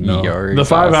you need to know. You're The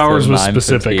 5 hours was exhausted. I'm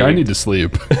specific. I fatigued. need to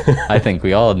sleep. I think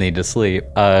we all need to sleep.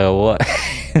 What?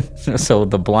 So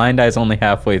the blind eye's only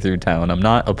halfway through town. I'm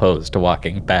not opposed to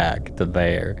walking back to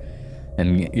there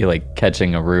and you like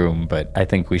catching a room, but I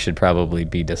think we should probably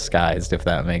be disguised if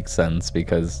that makes sense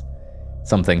because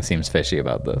something seems fishy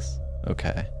about this.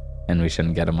 okay. And we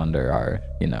shouldn't get them under our,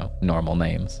 normal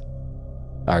names.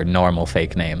 Our normal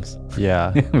fake names.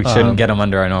 Yeah. We shouldn't get them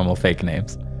under our normal fake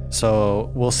names.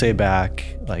 So we'll say back,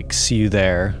 like, see you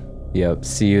there. Yep.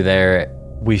 See you there.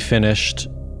 We finished.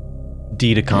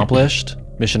 Deed accomplished.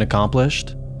 Mission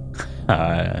accomplished.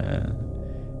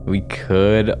 We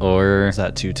could, or Is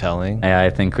that too telling?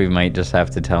 I think we might just have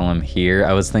to tell him here.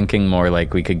 I was thinking more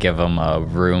like we could give him a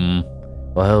room.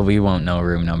 Well, we won't know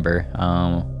room number.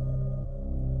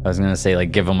 I was gonna say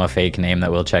like give him a fake name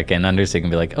that we'll check in under, so he can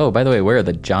be like, oh, by the way, where are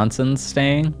the Johnsons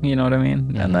staying? You know what I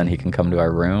mean? And then he can come to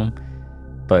our room.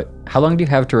 But how long do you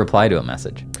have to reply to a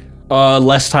message?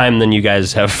 less time than you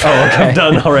guys have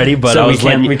done already. But So I we was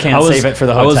can't- letting we can't save it for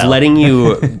the I was hotel. letting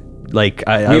you. Like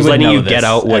I was would letting know you get this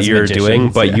out what as you're doing,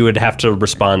 magicians, but yeah. you would have to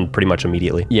respond pretty much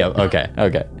immediately. Yeah. Okay.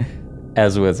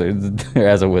 As wizards, or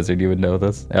as a wizard, you would know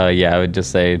this. Yeah, I would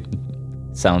just say,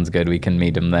 sounds good. We can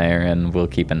meet him there, and we'll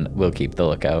keep the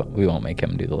lookout. We won't make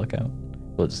him do the lookout.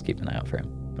 We'll just keep an eye out for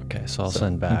him. Okay, so I'll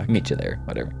send back. Meet you there.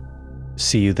 Whatever.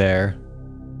 See you there.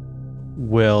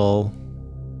 Will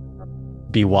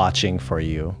be watching for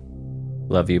you.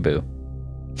 Love you, boo.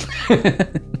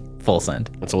 Full send.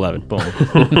 That's 11. Boom.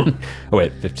 Oh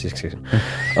wait, 56.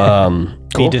 Cool.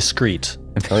 Be discreet.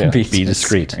 Oh, yeah. Be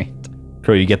discreet.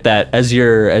 Crow, you get that as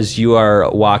you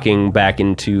are walking back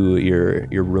into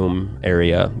your room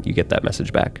area. You get that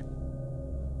message back.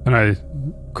 And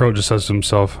Crow just says to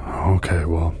himself, okay,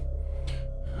 well,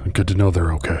 good to know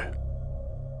they're okay.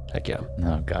 Heck yeah.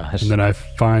 Oh gosh. And then I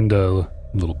find a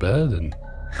little bed and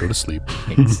go to sleep.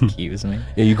 Excuse me.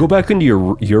 Yeah, you go back into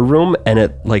your room, and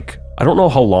it I don't know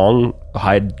how long a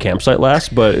Hyde campsite lasts,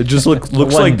 but it just looks One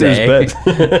like day. there's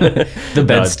beds. The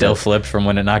bed it's still flipped from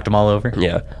when it knocked them all over.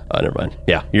 Yeah. Never mind.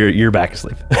 Yeah, you're back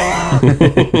asleep.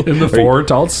 In the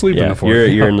fort, I'll sleep in Yeah, the fort.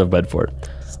 you're in the bed fort.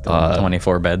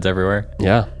 24 beds everywhere.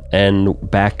 Yeah, and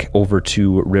back over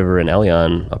to River and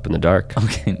Elion up in the dark.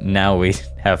 Okay, now we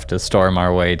have to storm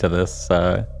our way to this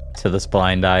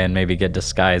blind eye and maybe get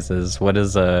disguises.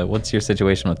 What's your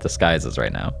situation with disguises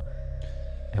right now?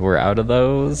 We're out of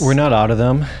those. We're not out of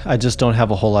them. I just don't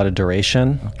have a whole lot of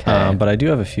duration. Okay. But I do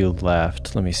have a few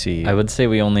left. Let me see. I would say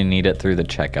we only need it through the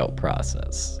checkout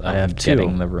process. I have two.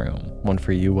 Getting the room. One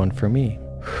for you, one for me.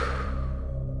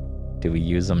 Do we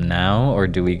use them now, or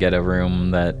do we get a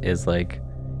room that is like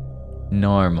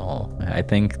normal? I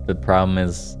think the problem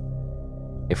is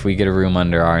if we get a room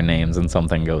under our names and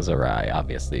something goes awry,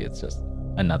 obviously it's just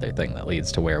another thing that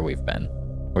leads to where we've been.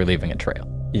 We're leaving a trail.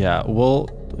 Yeah, we'll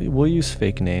use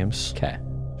fake names. Okay.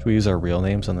 Should we use our real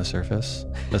names on the surface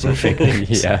as our fake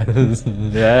names?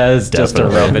 Yes, just to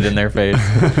rub it in their face.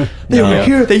 They were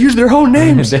here. They used their own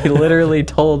names. They literally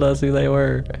told us who they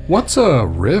were. What's a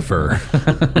river?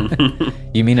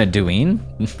 You mean a Duin,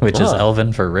 which is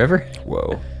Elven for river?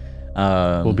 Whoa.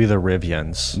 We'll be the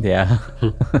Rivians. Yeah.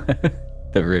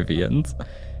 The Rivians.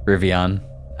 Rivian.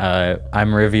 I'm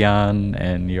Rivian,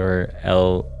 and you're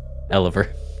Eliver.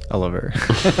 Oliver.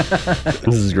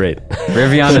 This is great.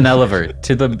 Rivian and Eliver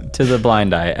to the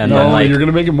blind eye, and No, then you're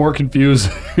gonna make it more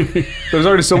confusing. There's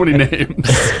already so many names.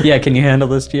 yeah. Can you handle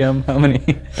this, GM? How many? I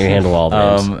can handle all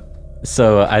the names.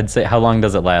 So I'd say, how long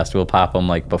does it last? We'll pop them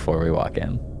like before we walk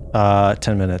in.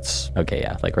 10 minutes. Okay,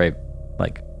 yeah,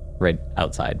 right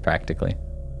outside practically.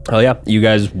 Oh yeah, you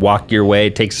guys walk your way.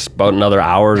 It takes about another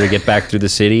hour to get back through the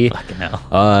city. Fucking hell.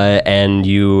 And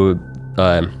you,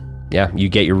 you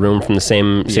get your room from the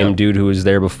same dude who was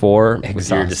there before with your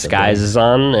Exhausted, disguises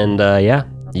on, and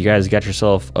you guys got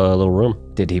yourself a little room.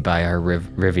 Did he buy our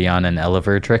Rivian and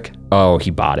Eliver trick? Oh,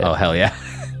 he bought it. Oh, hell yeah.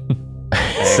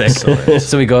 Sick.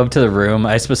 So we go up to the room.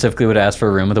 I specifically would ask for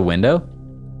a room with a window.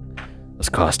 This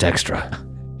cost extra.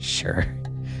 Sure.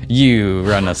 You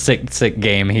run a sick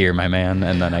game here, my man.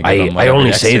 And then I give him I whatever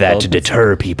only say extra that gold. to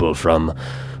deter people from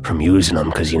using them,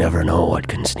 because you never know what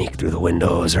can sneak through the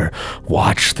windows or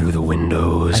watch through the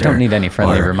windows. I don't need any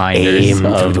friendly or reminders aim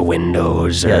of- through the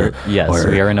windows. Yes,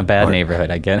 we are in a bad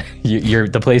neighborhood. I get it. You're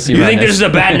the place you You run. think this is a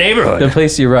bad the neighborhood?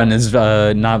 place you run is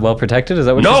not well protected? Is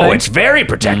that what you're No, saying? it's very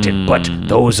protected, but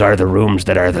those are the rooms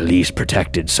that are the least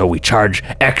protected, so we charge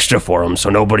extra for them so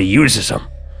nobody uses them.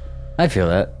 I feel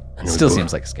that. Still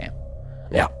seems like a scam.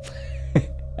 Yeah.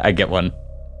 I get one,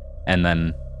 and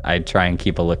then I try and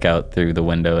keep a lookout through the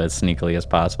window as sneakily as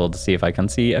possible to see if I can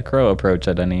see a crow approach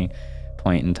at any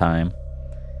point in time.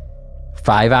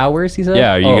 5 hours, he said?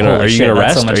 Yeah, are you gonna holy shit, rest?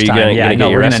 that's so much Are you time. gonna yeah, get no,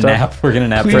 your we're gonna rest up? nap. We're gonna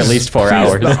nap for at least 4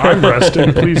 hours. I'm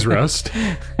resting. Please rest.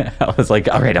 I was like,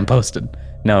 all right, I'm posted.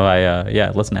 No,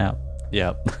 let's nap.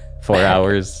 Yep. 4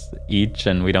 hours each,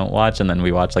 and we don't watch, and then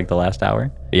we watch like the last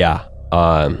hour. Yeah.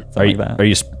 Are you like that. are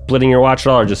you splitting your watch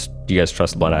at all, or just do you guys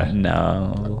trust the blind eye?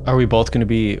 No. Are we both going to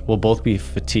be, we'll both be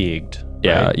fatigued.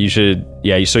 Yeah, right? you should.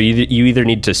 Yeah, so you either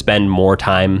need to spend more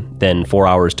time than 4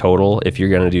 hours total if you're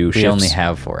gonna do shifts. We only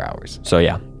have 4 hours. So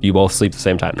yeah, you both sleep at the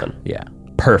same time then. Yeah.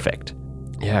 Perfect.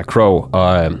 Yeah, Crow.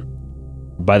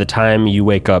 By the time you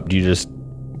wake up, do you just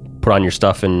put on your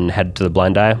stuff and head to the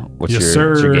blind eye? What's Yes, what's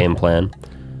your sir. game plan?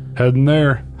 Heading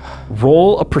there.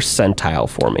 Roll a percentile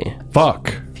for me. Fuck.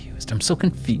 Confused. I'm so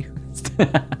confused.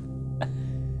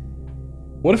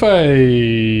 What if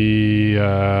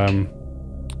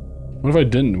I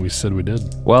didn't? We said we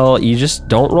did. Well, you just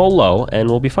don't roll low, and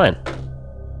we'll be fine.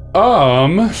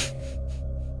 Allard,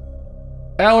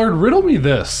 riddle me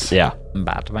this. Yeah.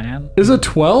 Batman. Is a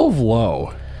 12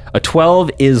 low? A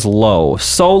 12 is low.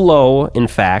 So low, in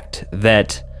fact,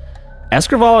 that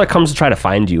Escrivala comes to try to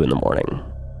find you in the morning.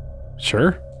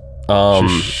 Sure.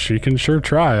 She She can sure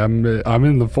try. I'm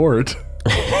in the fort.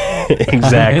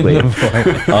 exactly.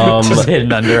 Just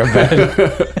hidden under a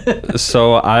bed.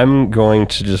 So I'm going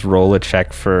to just roll a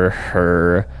check for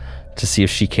her to see if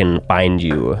she can find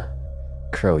you.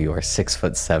 Crow, you are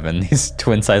 6'7". These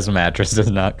twin-sized mattress does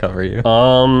not cover you.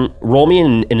 Roll me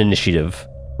an initiative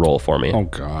roll for me. Oh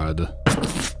God.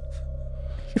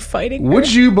 You're fighting.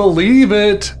 Would you believe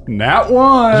it? Nat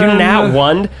 1. You nat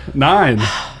 1. 9.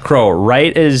 Crow,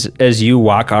 right as you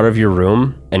walk out of your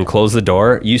room and close the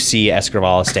door, you see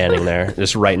Escrivala standing there,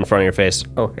 just right in front of your face.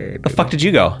 Oh, hey. The fuck did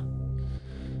you go?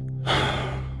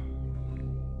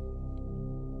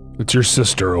 It's your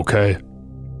sister, okay?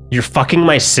 You're fucking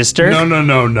my sister? No.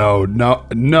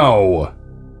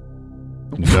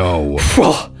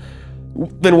 Well,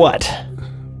 then what?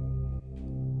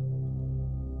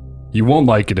 You won't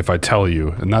like it if I tell you,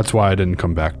 and that's why I didn't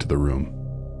come back to the room.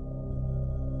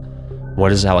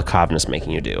 What is Alakovnis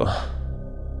making you do?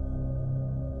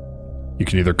 You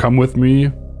can either come with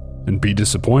me and be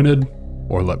disappointed,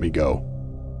 or let me go.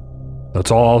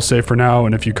 That's all I'll say for now,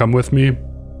 and if you come with me,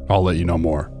 I'll let you know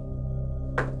more.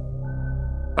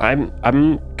 I'm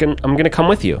gonna come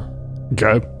with you.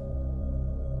 Okay?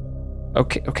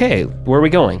 Okay. Where are we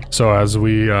going? So as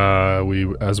we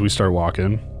start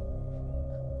walking,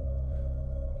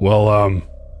 well, I'm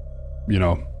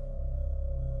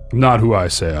not who I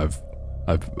say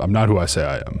I'm not who I say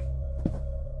I am.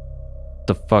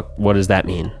 The fuck? What does that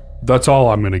mean? That's all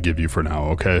I'm gonna give you for now,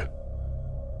 okay?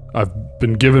 I've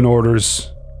been given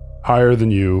orders higher than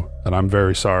you, and I'm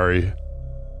very sorry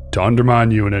to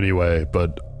undermine you in any way,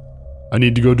 but I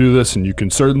need to go do this, and you can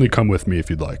certainly come with me if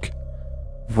you'd like.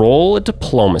 Roll a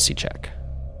diplomacy check.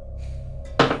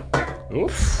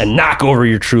 Oof. And knock over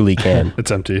your truly can.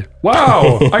 It's empty.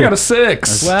 Wow, I got a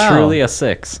 6. Wow. Truly a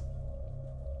 6.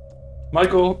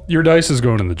 Michael, your dice is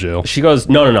going in the jail. She goes,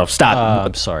 no, stop.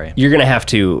 I'm sorry. You're gonna have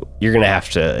to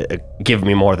give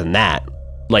me more than that.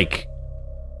 Like,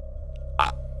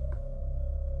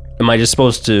 am I just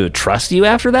supposed to trust you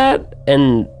after that?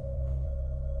 And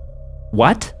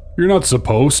what? You're not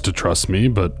supposed to trust me,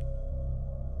 but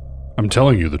I'm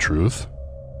telling you the truth.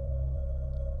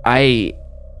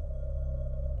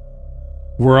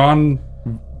 We're on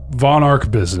Von Ark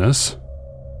business.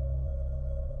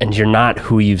 And you're not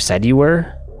who you've said you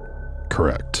were?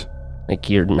 Correct. Like,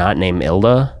 you're not named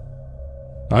Ilda?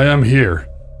 I am here.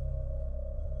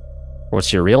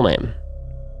 What's your real name?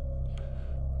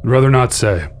 I'd rather not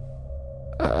say.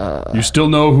 You still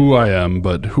know who I am,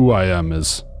 but who I am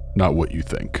is not what you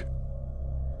think.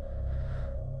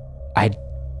 I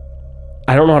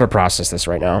don't know how to process this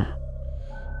right now.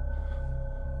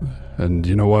 And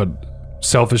you know what?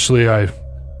 Selfishly, I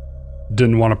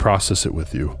didn't want to process it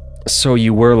with you. So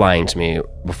you were lying to me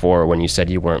before when you said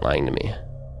you weren't lying to me.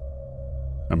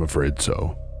 I'm afraid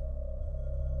so.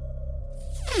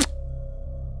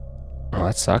 Well,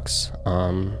 that sucks.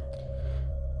 I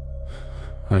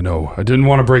know. I didn't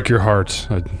want to break your heart.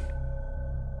 I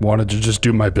wanted to just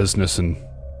do my business and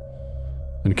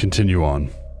continue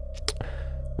on.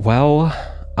 Well,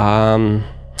 I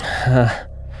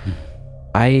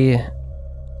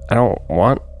don't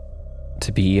want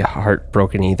to be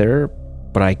heartbroken either,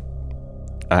 but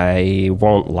I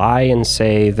won't lie and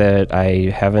say that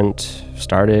I haven't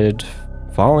started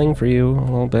falling for you a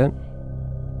little bit.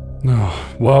 No.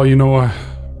 Well, you know,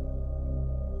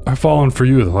 I've fallen for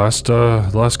you. The last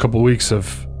couple weeks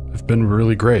have You've been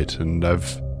really great, and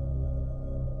I've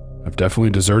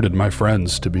definitely deserted my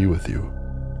friends to be with you.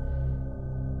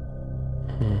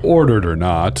 Ordered or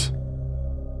not.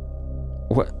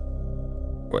 What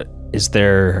is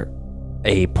there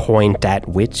a point at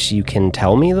which you can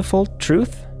tell me the full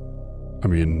truth? I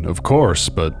mean, of course,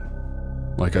 but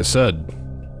like I said,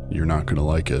 you're not gonna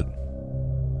like it.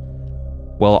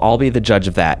 Well, I'll be the judge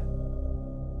of that,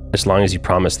 as long as you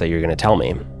promise that you're gonna tell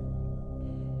me.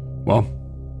 Well,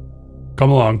 come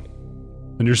along.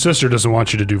 And your sister doesn't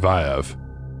want you to do Viev.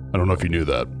 I don't know if you knew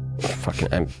that.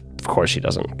 Of course she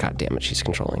doesn't. God damn it, she's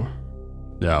controlling.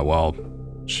 Yeah, well,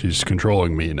 she's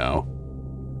controlling me now.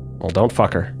 Well, don't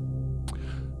fuck her.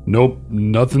 Nope,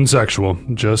 nothing sexual,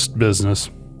 just business.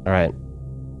 All right.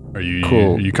 Are you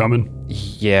Cool. you coming?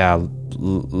 Yeah,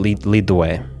 lead the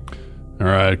way. All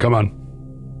right, come on.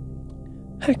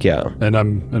 Heck yeah. And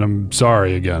I'm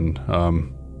sorry again.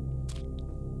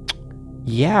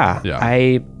 Yeah.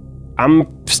 Yeah.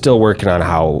 I'm still working on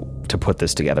how to put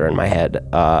this together in my head.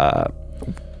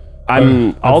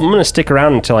 I'm gonna stick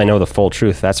around until I know the full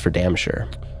truth. That's for damn sure.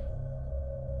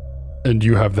 And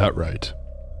you have that right.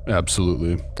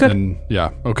 Absolutely. Good. And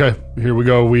yeah, okay, here we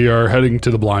go. We are heading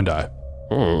to the Blind Eye.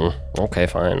 Okay,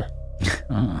 fine.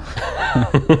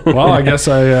 Well, I guess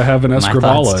I have an thoughts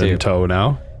Escrivala too. in tow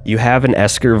now. You have an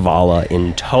Escrivala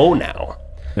in tow now.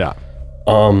 Yeah.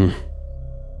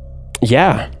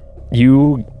 Yeah.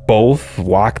 You both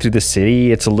walk through the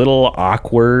city. It's a little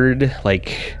awkward.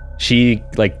 Like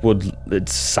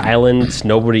it's silent.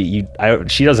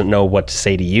 She doesn't know what to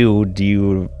say to you. Do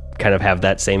you kind of have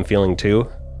that same feeling too?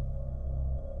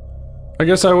 I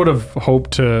guess I would have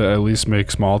hoped to at least make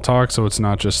small talk so it's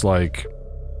not just like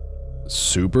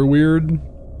super weird.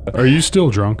 Are you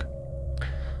still drunk?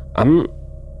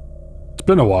 It's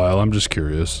been a while. I'm just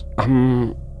curious.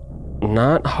 I'm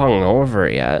not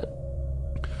hungover yet.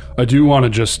 I do want to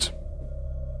just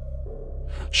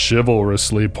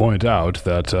chivalrously point out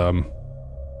that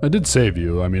I did save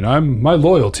you. I mean, my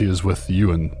loyalty is with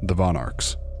you and the Von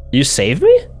Arcs. You saved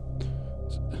me?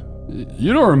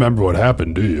 You don't remember what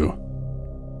happened, do you?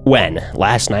 When?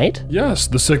 Last night? Yes,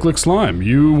 the cyclic slime.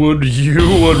 You would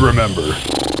remember.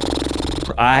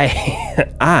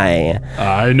 I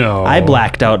know. I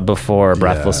blacked out before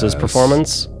Breathless's Yes.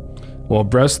 performance. Well,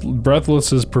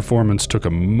 Breathless's performance took a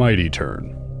mighty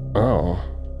turn. Oh,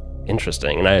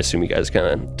 interesting. And I assume you guys kind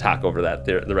of talk over that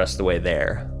the rest of the way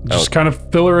there. Just kind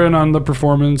of fill her in on the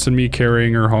performance and me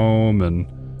carrying her home and...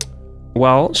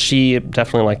 Well, she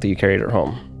definitely liked that you carried her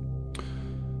home.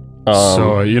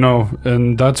 So,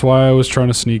 and that's why I was trying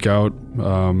to sneak out.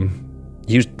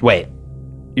 You're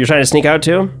trying to sneak out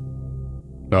too?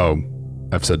 Oh,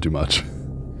 I've said too much.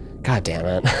 God damn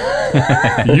it.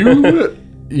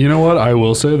 You know what? I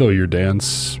will say, though, your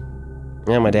dance...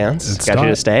 Yeah, my dance got you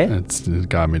to stay? It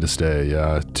got me to stay,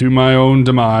 yeah. To my own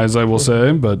demise, I will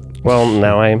say, but... Well,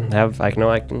 now I know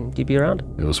I can keep you around.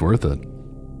 It was worth it.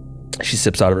 She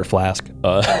sips out of her flask.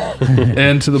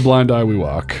 And to the Blind Eye we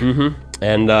walk. Mm-hmm.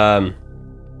 And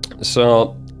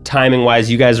so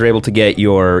timing-wise, you guys are able to get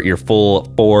your full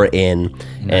 4 in,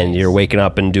 and you're waking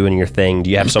up and doing your thing. Do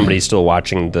you have somebody still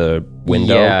watching the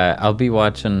window? Yeah, I'll be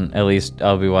watching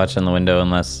the window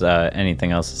unless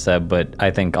anything else is said, but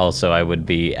I think also I would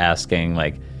be asking,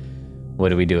 like, what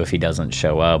do we do if he doesn't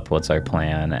show up? What's our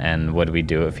plan? And what do we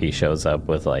do if he shows up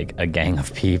with, like, a gang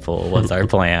of people? What's our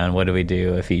plan? What do we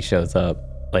do if he shows up?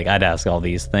 Like, I'd ask all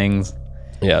these things.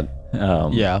 Yeah.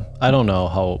 Yeah, I don't know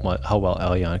how well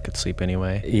Elion could sleep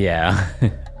anyway. Yeah.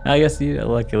 I guess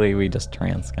luckily we just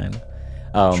trance, kind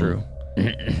of. True.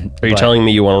 Are you telling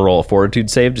me you want to roll a fortitude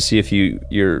save to see if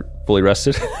you're fully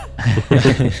rested?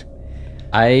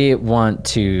 I want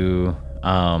to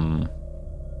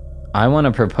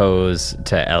propose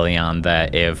to Elion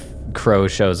that if Crow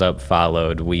shows up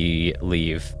followed, we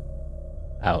leave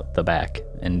out the back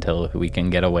until we can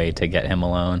get away to get him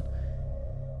alone.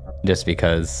 Just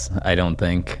because I don't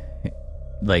think,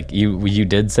 like, you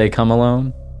did say come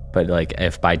alone, but, like,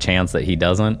 if by chance that he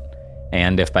doesn't,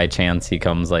 and if by chance he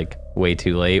comes, like, way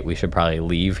too late, we should probably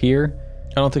leave here.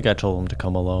 I don't think I told him to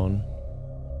come alone.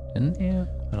 Didn't you?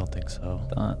 I don't think so.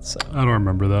 Thought so. I don't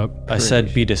remember that. I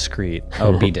said be discreet.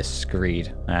 Oh, be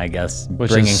discreet. I guess Which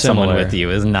is bringing someone similar. with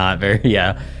you is not very,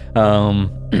 yeah.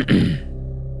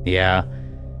 Yeah.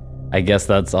 I guess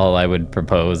that's all I would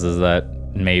propose is that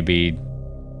maybe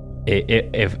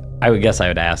if I would guess I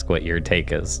would ask what your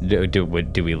take is. Do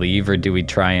we leave or do we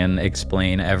try and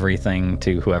explain everything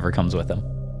to whoever comes with him?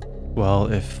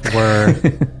 Well, if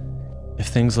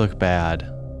things look bad,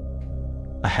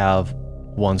 I have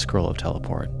 1 scroll of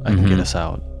teleport. I can get us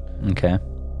out. Okay.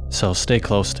 So stay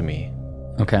close to me.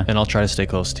 Okay. And I'll try to stay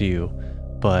close to you.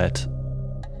 But,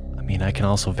 I mean, I can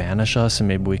also vanish us and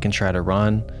maybe we can try to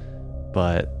run.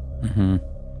 But,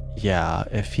 yeah,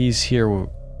 if he's here,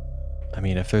 I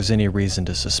mean, if there's any reason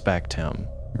to suspect him,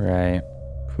 Right.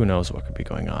 who knows what could be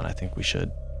going on. I think we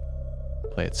should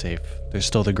play it safe. There's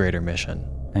still the greater mission.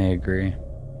 I agree.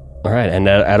 All right, and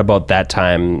at about that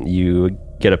time, you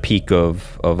get a peek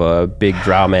of a big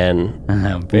drow man.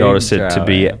 Big Notice it to drow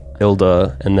be man.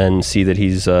 Ilda, and then see that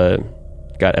he's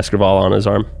got Escrivala on his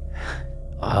arm.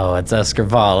 Oh, it's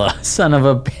Escrivala. Son of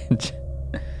a bitch.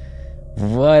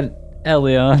 What,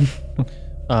 Elion?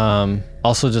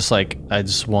 Also, just like, I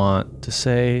just want to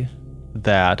say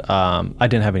that I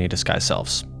didn't have any disguise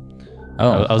selves.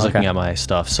 Oh, I was looking okay. at my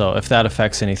stuff. So if that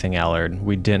affects anything, Allard,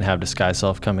 we didn't have disguise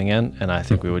self coming in, and I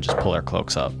think we would just pull our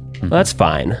cloaks up. Well, that's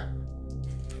fine.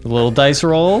 A little dice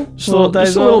roll? Just a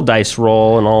little dice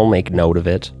roll, and I'll make note of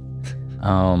it.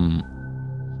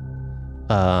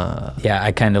 Yeah,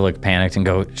 I kind of look panicked and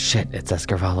go, shit, it's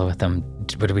Escrivala with them.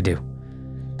 What do we do?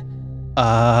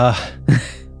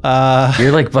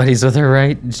 You're like buddies with her,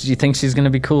 right? Do you think she's going to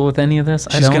be cool with any of this?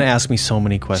 She's going to ask me so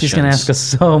many questions. She's going to ask us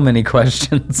so many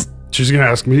questions. She's going to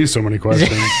ask me so many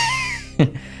questions.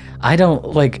 I don't,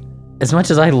 like, as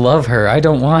much as I love her, I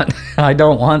don't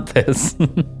want this.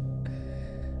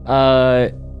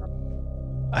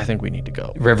 I think we need to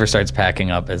go. River starts packing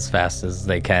up as fast as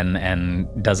they can and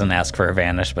doesn't ask for a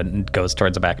vanish, but goes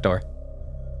towards the back door.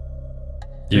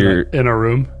 You're in a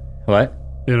room. What?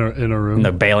 In a room.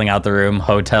 No, bailing out the room,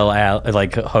 hotel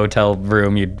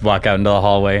room. You'd walk out into the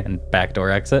hallway and back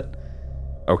door exit.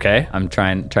 okay. I'm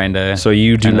trying to. So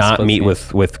you do trying to not split meet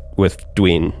the- with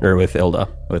Dwayne or with Ilda.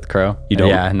 with Crow. You don't-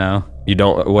 Yeah, no. You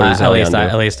don't. What does at Elion least do?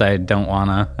 at least I don't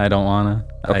wanna.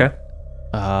 Okay.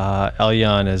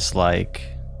 Elyon is like,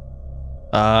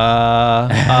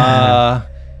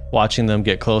 watching them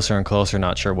get closer and closer,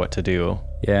 not sure what to do.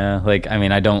 Yeah, like, I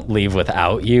mean, I don't leave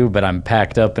without you, but I'm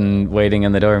packed up and waiting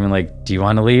in the door. I'm like, do you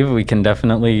want to leave? We can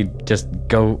definitely just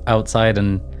go outside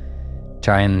and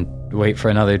try and wait for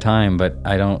another time, but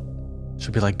I don't.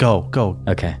 She'll be like, go.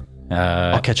 Okay.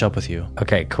 I'll catch up with you.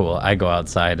 Okay, cool. I go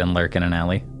outside and lurk in an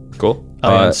alley. Cool.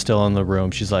 Elyon's still in the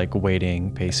room. She's like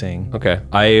waiting, pacing. Okay.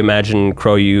 I imagine,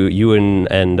 Crow, you and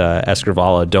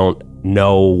Escrivala don't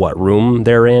know what room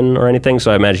they're in or anything,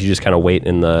 so I imagine you just kind of wait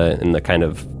in the kind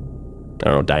of, I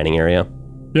don't know, dining area.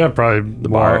 Yeah, probably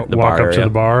bar- the walk bar up to area. the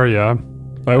bar. Yeah,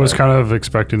 I was kind of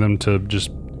expecting them to just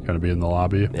kind of be in the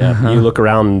lobby. Yeah. You look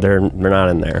around, they're not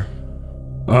in there.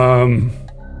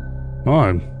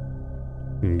 Well,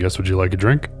 I guess would you like a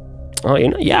drink? Oh,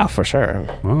 yeah, for sure.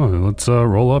 Well, let's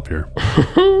roll up here.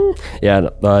 Yeah,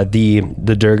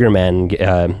 the Durger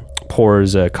man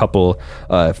pours a couple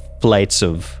flights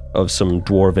of some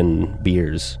dwarven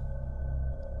beers.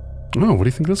 Oh, what do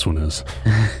you think this one is?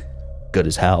 Good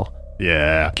as hell.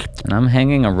 Yeah. And I'm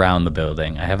hanging around the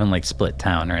building. I haven't like split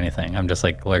town or anything. I'm just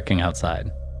like lurking outside,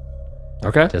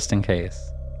 Okay. just in case.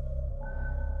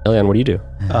 Elion, what do you do?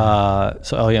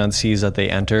 So Elyon sees that they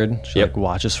entered. She Yep. like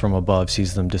watches from above,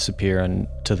 sees them disappear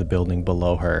into the building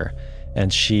below her,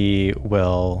 and she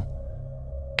will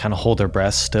kind of hold her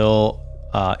breath, still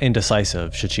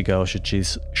indecisive. Should she go? Should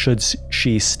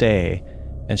she stay?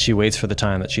 And she waits for the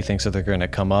time that she thinks that they're going to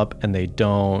come up, and they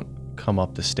don't come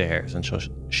up the stairs. And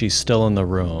she's still in the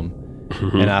room.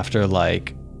 And after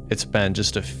like it's been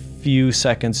just a few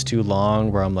seconds too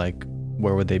long, where I'm like,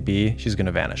 where would they be? She's going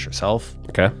to vanish herself.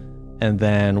 Okay. And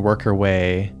then work her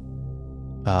way.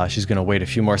 She's going to wait a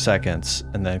few more seconds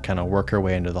and then kind of work her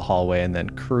way into the hallway and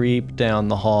then creep down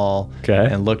the hall Okay.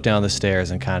 and look down the stairs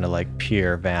and kind of like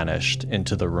peer vanished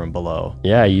into the room below.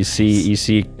 Yeah, you see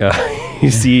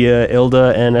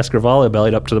Ilda and Escrivala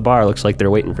bellied up to the bar. Looks like they're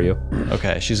waiting for you.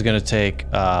 Okay, she's going to take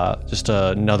just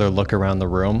another look around the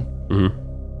room. Mhm.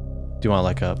 Do you want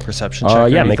like a perception check or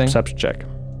Yeah, make a anything? perception check.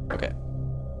 Okay.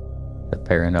 The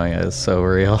paranoia is so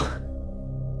real.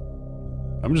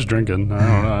 I'm just drinking. I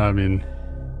don't know. I mean,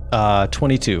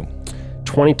 22.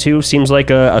 22 seems like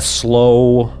a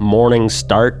slow morning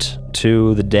start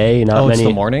to the day. Not It's many.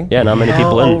 the morning? Yeah, not many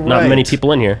people in. Oh, Not many right.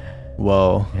 people in here.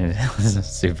 Whoa. It's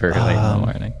super early in the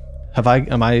morning.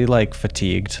 Am I like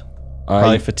fatigued?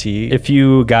 Probably fatigued. If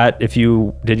you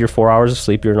did your 4 hours of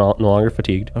sleep, you're no longer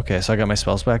fatigued. Okay, so I got my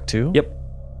spells back too? Yep.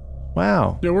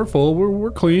 Wow. yeah, we're full.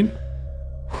 We're clean.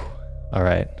 All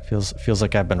right. Feels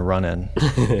like I've been running.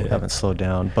 Haven't slowed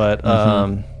down. But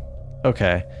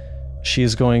okay.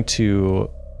 She's going to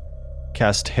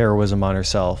cast heroism on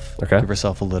herself. Okay. Give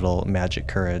herself a little magic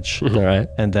courage. All right.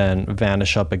 And then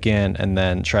vanish up again and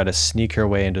then try to sneak her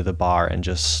way into the bar and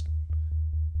just,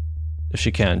 if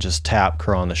she can, just tap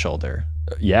Crow on the shoulder.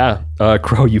 Yeah.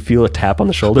 Crow, you feel a tap on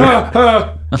the shoulder.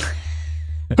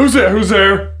 Who's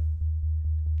there?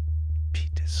 Be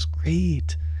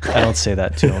discreet. I don't say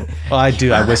that to him. Well, I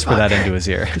do. I whisper that into his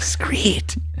ear.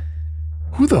 Discreet.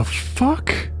 Who the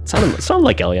fuck? Sounded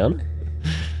like Elion.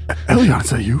 Elion, is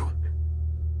that you?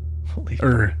 Holy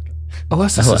Or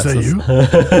Alessis, is that you?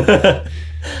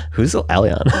 Who's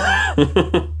Elion?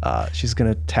 She's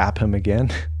gonna tap him again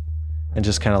and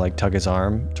just kind of like tug his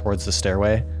arm towards the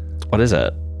stairway. What is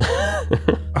it?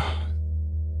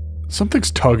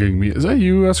 Something's tugging me. Is that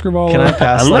you, Escrival? Can I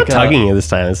pass I'm like not tugging you this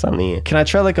time. It's not me. Can I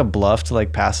try like a bluff to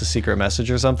like pass a secret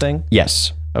message or something?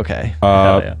 Yes. Okay.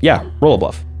 Yeah. Roll a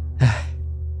bluff.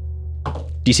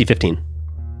 DC 15.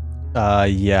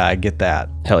 Yeah, I get that.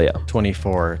 Hell yeah.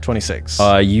 24, 26.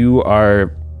 You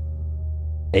are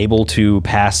able to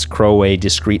pass Crow a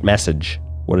discreet message.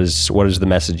 What is the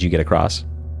message you get across?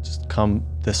 Just come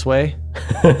this way.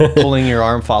 Pulling your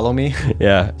arm, follow me.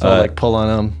 Yeah. So like pull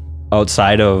on him.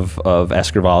 Outside of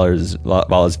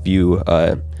Escrival's view,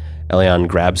 Elion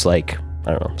grabs like,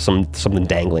 I don't know, something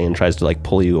dangling and tries to like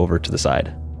pull you over to the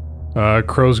side.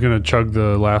 Crow's gonna chug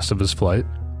the last of his flight.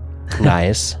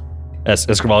 Nice.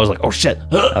 Escrival is like, oh shit.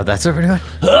 Oh, that's what we're doing?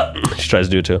 She tries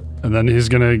to do it too. And then he's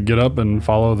gonna get up and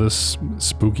follow this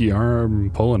spooky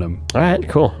arm pulling him. All right,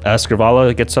 cool.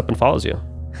 Escrivala gets up and follows you.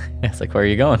 It's like, where are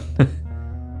you going?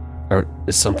 Or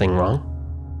is something wrong?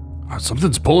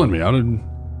 Something's pulling me. I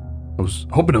was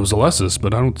hoping it was Alessis,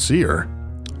 but I don't see her.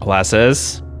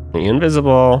 Alasses, you're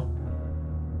invisible.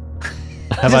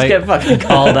 Have I Get fucking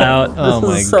called out. Oh This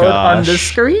my is so gosh.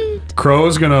 undiscreet.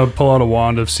 Crow's gonna pull out a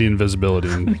wand of see invisibility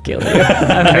and Kill you.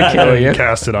 I'm gonna kill you.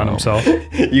 cast it on himself.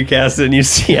 You cast it and you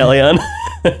see Elion.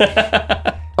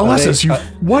 Alessis,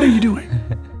 what are you doing?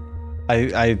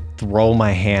 I throw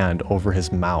my hand over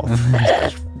his mouth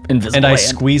Invisible and I hand.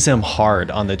 squeeze him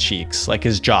hard on the cheeks. Like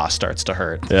his jaw starts to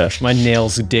hurt. Yeah. My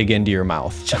nails dig into your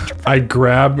mouth. I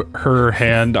grab her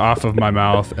hand off of my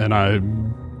mouth and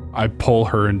I pull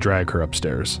her and drag her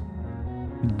upstairs.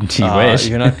 You wish.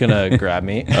 You're not gonna grab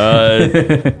me.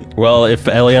 Well, if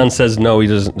Elion says no, he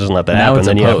doesn't let that Now happen. it's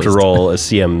Then you have to opposed. roll a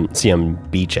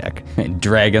CMB check.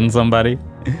 Dragging somebody.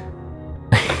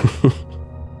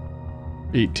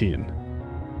 18.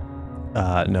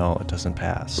 No, it doesn't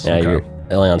pass. Yeah, Okay.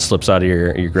 Elion slips out of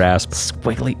your grasp.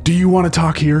 Squiggly. Do you want to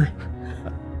talk here?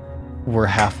 We're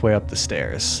halfway up the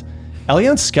stairs.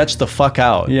 Elion sketched the fuck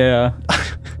out. Yeah.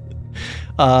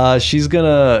 She's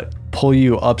gonna pull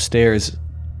you upstairs.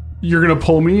 You're gonna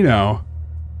pull me now.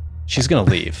 She's gonna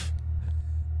leave.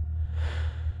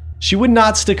 She would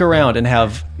not stick around and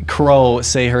have Crow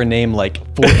say her name like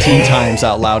 14 times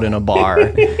out loud in a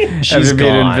bar. She's After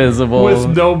being gone. invisible.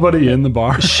 With nobody in the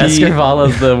bar.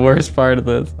 Escarvala's the worst part of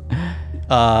this.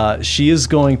 She is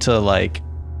going to like.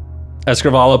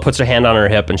 Escrivala puts her hand on her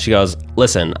hip and she goes,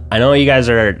 listen, I know you guys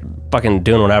are fucking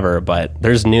doing whatever, but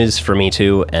there's news for me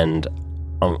too, and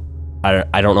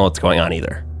I don't know what's going on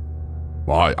either.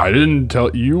 Well, I didn't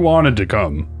tell you wanted to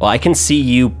come. Well, I can see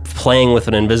you playing with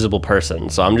an invisible person,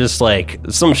 so I'm just like,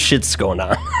 some shit's going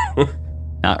on.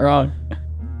 Not wrong.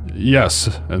 Yes,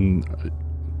 and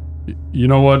you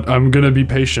know what? I'm gonna be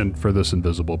patient for this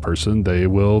invisible person. They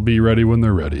will be ready when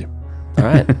they're ready. All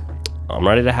right. I'm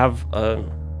ready to have,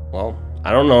 well,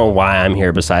 I don't know why I'm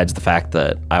here besides the fact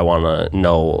that I want to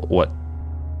know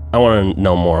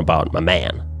more about my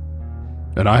man.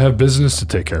 And I have business to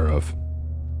take care of.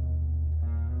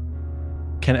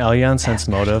 Can Elion sense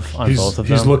motive on both of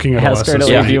them? He's looking at Ask her Alessis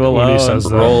to when leave you when he alone. says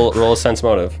that. Roll a sense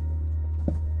motive.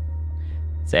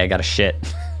 Say I got a shit.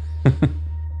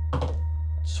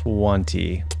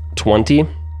 20. 20.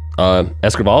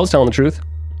 Escrival is telling the truth.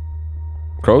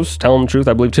 Crow's telling the truth,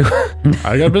 I believe too.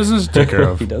 I got business to take care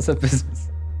of. He does have business.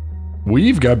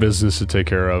 We've got business to take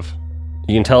care of.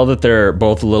 You can tell that they're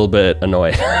both a little bit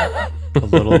annoyed. A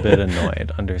little bit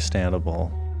annoyed.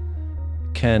 Understandable.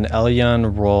 Can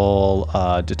Elion roll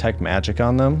detect magic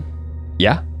on them?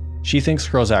 Yeah. She thinks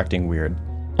Crow's acting weird.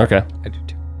 Okay. I do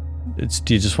too.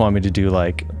 Do you just want me to do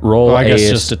like Roll I guess a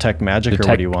just detect magic, or what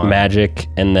detect do you want? magic,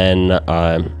 and then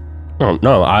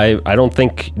no, I don't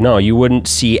think, no, you wouldn't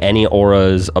see any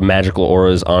auras, magical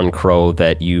auras on Crow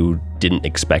that you didn't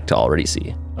expect to already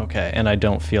see. Okay, and I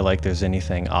don't feel like there's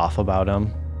anything off about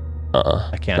him.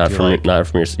 I can't Not do from like not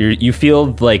from your. You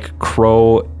feel like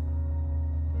Crow.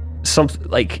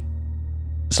 Something's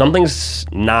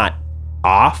not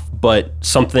off, but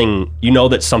something, you know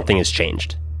that something has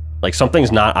changed. Like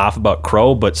something's not off about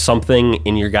Crow, but something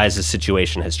in your guys'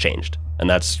 situation has changed, and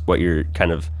that's what you're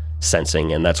kind of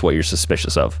sensing, and that's what you're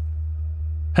suspicious of.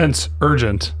 Hence,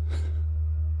 urgent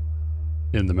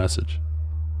in the message.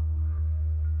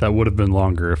 That would have been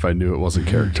longer if I knew it wasn't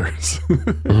characters.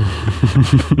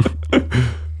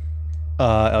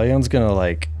 Elion's gonna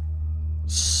like,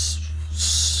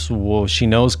 well, she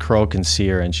knows Crow can see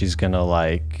her, and she's gonna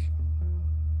like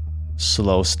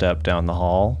slow step down the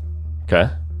hall. Okay.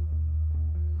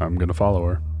 I'm gonna follow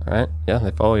her. All right. Yeah,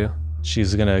 they follow you.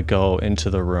 She's gonna go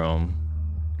into the room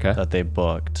Okay. that they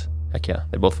booked. Heck yeah.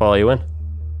 They both follow you in.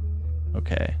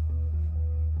 Okay.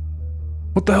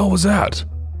 What the hell was that?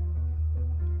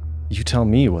 You tell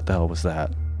me, what the hell was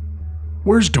that?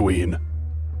 Where's Dwayne?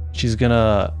 She's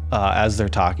gonna, as they're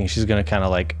talking, she's gonna kind of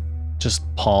like just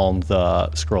palm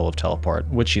the scroll of teleport,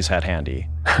 which she's had handy.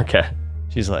 Okay.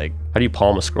 She's like, How do you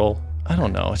palm a scroll? I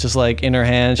don't know. It's just like in her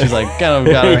hand. She's like, got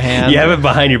her hand. You have it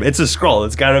behind you. It's a scroll.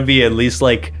 It's got to be at least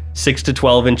like 6 to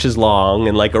 12 inches long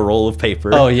and like a roll of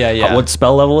paper. Oh, yeah. What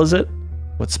spell level is it?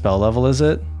 What spell level is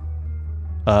it?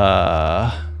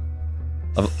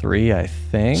 3, I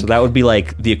think. So that would be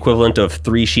like the equivalent of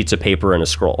 3 sheets of paper and a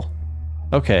scroll.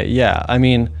 Okay, yeah. I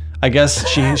mean, I guess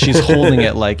she's holding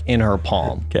it like in her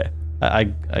palm. Okay. I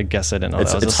guess I didn't know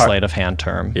that was a hard. sleight of hand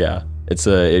term. Yeah.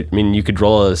 I mean, you could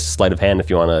roll a sleight of hand if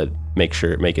you want to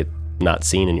make it not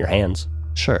seen in your hands.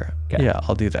 Sure. Okay. Yeah,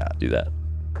 I'll do that. Do that.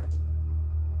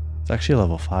 It's actually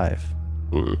level 5.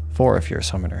 4 if you're a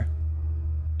summoner.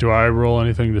 Do I roll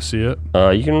anything to see it?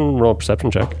 You can roll a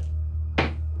perception check.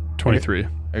 23.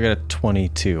 I got a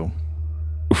 22.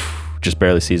 Just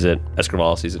barely sees it.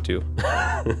 Escrival sees it too.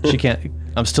 She can't.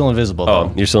 I'm still invisible though.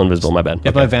 Oh, you're still invisible. My bad.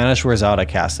 If my vanish wears out, I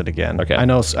cast it again. Okay. I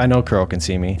know Crow can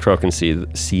see me. Crow can see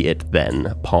it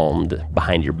then, palmed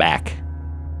behind your back.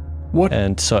 What?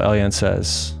 And so Elian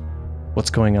says, "What's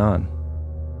going on?"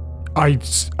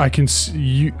 I can see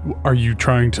you. Are you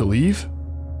trying to leave?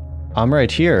 I'm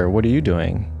right here. What are you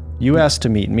doing? You asked to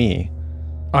meet me.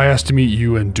 I asked to meet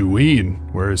you and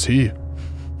Dwayne. Where is he?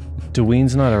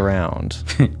 Dwayne's not around.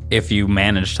 If you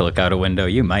manage to look out a window,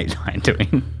 you might find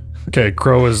Dwayne. Okay,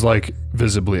 Crow is like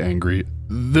visibly angry.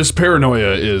 This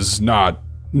paranoia is not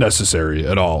necessary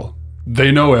at all.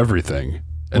 They know everything,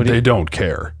 and they don't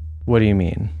care. What do you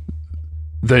mean?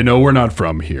 They know we're not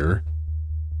from here.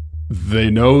 They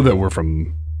know that we're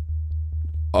from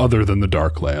other than the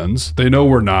Darklands. They know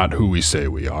we're not who we say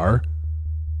we are.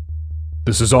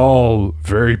 This is all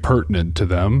very pertinent to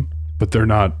them, but they're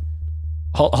not.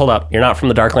 Hold up. You're not from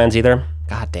the Darklands either?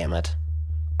 God damn it.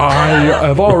 I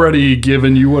have already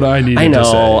given you what I needed I know.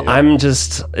 to say. I'm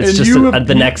just. It's And just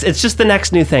you It's just the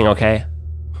next new thing. Okay.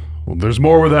 Well, there's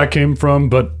more where that came from,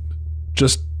 but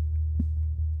just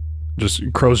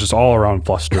Crow's just all around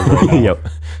flustered right now. Yep.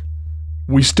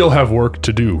 We still have work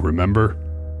to do, remember?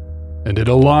 And it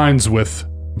aligns with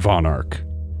Von Ark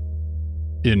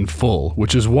in full,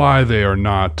 which is why they are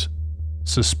not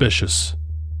suspicious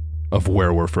of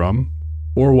where we're from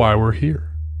or why we're here.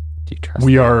 Do you trust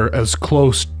We are as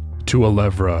close to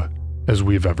Alevra as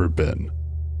we've ever been.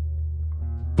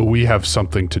 But we have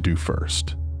something to do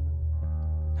first.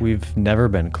 We've never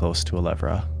been close to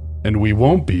Alevra. And we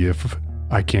won't be if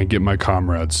I can't get my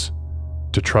comrades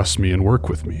to trust me and work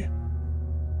with me.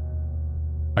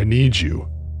 I need you.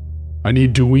 I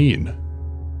need Dwayne.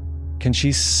 Can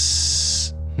she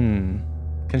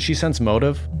Can she sense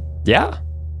motive? Yeah.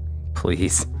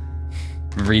 Please.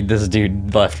 Read this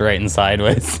dude left, right, and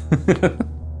sideways.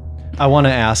 I want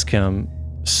to ask him,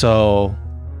 so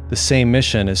the same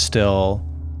mission is still...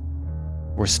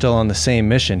 We're still on the same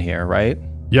mission here, right?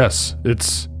 Yes,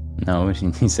 it's No,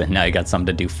 he said, now you got something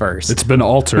to do first. It's been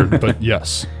altered, but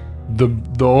yes. The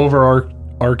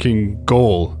overarching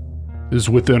goal is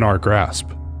within our grasp.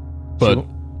 But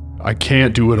I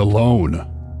can't do it alone.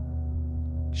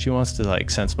 She wants to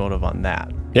like sense motive on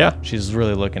that. Yeah. She's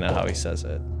really looking at how he says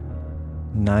it.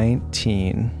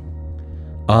 19.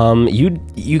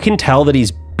 You can tell that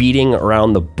he's beating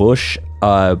around the bush,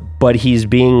 but he's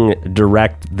being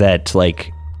direct that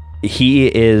like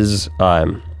he is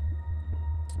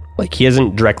like he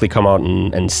hasn't directly come out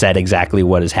and said exactly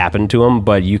what has happened to him,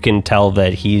 but you can tell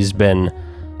that he's been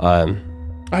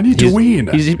I need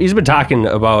Dwayne. He's been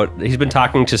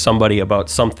talking to somebody about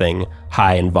something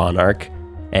high in Von Ark,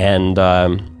 and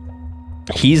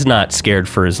he's not scared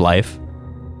for his life.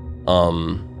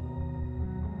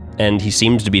 And he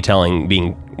seems to be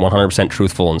being 100%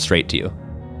 truthful and straight to you.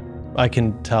 I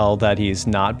can tell that he's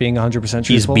not being 100%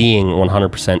 truthful. He's being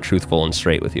 100% truthful and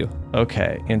straight with you.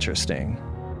 Okay, interesting.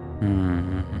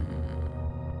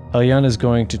 Elyon is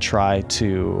going to try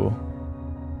to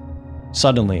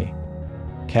suddenly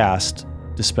cast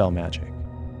Dispel Magic.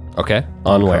 Okay.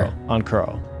 On where? On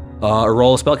Crow.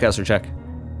 Roll a spellcaster check.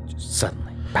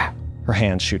 Suddenly. Bah. Her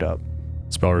hands shoot up.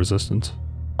 Spell resistance.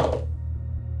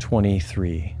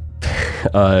 23.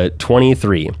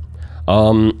 23.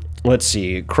 Let's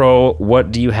see. Crow,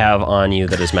 what do you have on you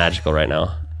that is magical right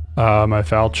now? My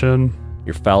falchion.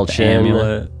 Your falchion.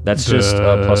 Amulet. That's just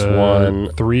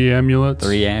 +1. 3 amulets.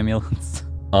 3 amulets.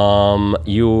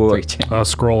 You 3 chains. A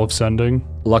scroll of sending.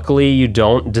 luckily you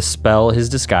don't dispel his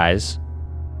disguise.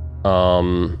 That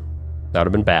would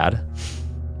have been bad.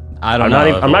 I'm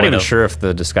not even sure if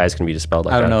the disguise can be dispelled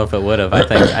like that. I don't know if it would have.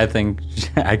 I think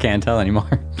I can't tell anymore.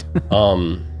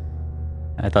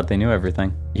 I thought they knew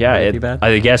everything. Yeah, Would it be bad?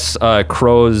 I guess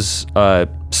Crow's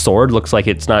sword looks like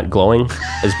it's not glowing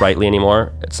as brightly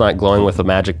anymore. It's not glowing with a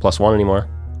magic +1 anymore.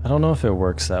 I don't know if it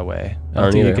works that way. I don't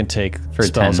don't think either. you can take For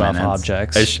spells 10 off minutes.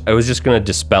 objects. I was just gonna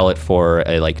dispel it for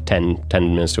like 10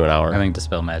 minutes to an hour. I think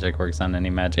dispel magic works on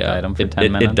any magic Yeah, item for it, 10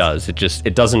 it, minutes. it does.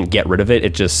 It doesn't get rid of it.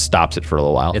 It just stops it for a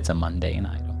little while. It's a mundane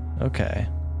item. Okay.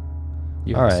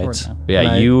 You All have a right. sword now. yeah, and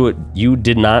I- you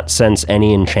did not sense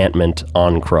any enchantment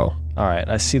on Crow. All right.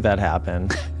 I see that happen.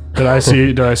 Did I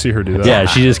see her do that? Yeah,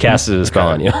 she just casted a spell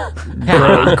on you.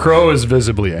 Crow is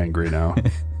visibly angry now.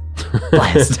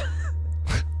 Blast.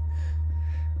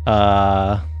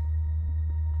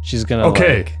 She's gonna.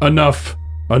 Okay, like- enough.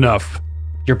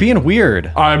 You're being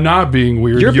weird. I'm not being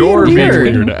weird. You're You're being being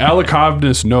weird. weird.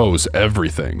 Alakovnis knows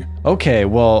everything. Okay.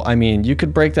 Well, I mean, you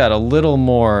could break that a little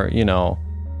more.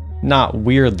 Not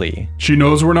weirdly. She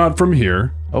knows we're not from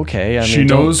here. Okay. I mean, She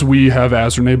don't- knows we have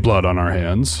Azrene blood on our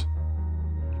hands.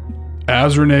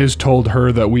 Azrene's told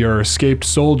her that we are escaped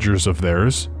soldiers of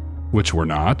theirs, which we're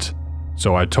not.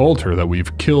 So I told her that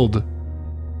we've killed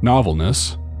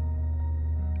Novelness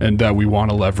and that we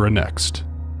want Alevra next.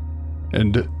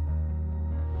 And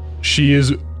she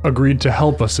has agreed to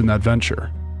help us in that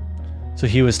venture. So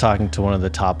he was talking to one of the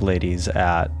top ladies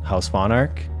at House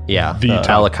Monarch. Yeah, The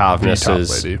top Alakovnis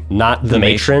is lady. not the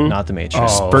matron, Not the matron.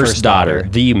 Oh. first daughter.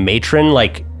 The matron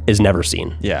is never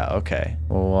seen. Yeah. Okay.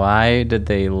 Why did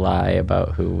they lie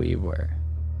about who we were?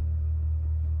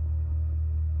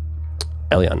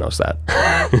 Elion knows that.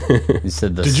 You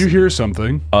said this. Did you hear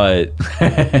something?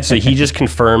 So he just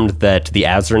confirmed that the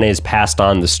Azrenes passed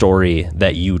on the story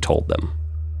that you told them.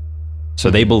 So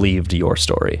they believed your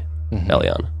story,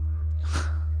 Elion.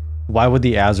 Why would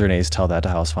the Azrenes tell that to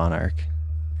House Monarch?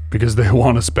 Because they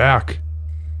want us back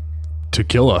to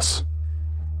kill us.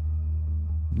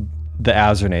 The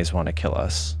Azrenes want to kill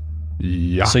us.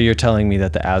 Yeah. So you're telling me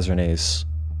that the Azrenes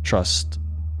trust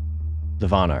the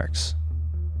Vonarchs?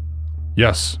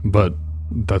 Yes, but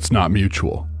that's not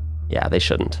mutual. Yeah, they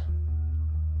shouldn't.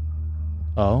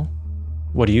 Oh?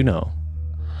 What do you know?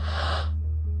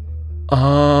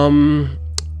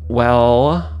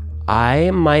 Well,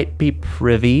 I might be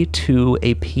privy to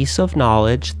a piece of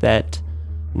knowledge that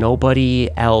nobody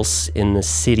else in the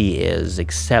city is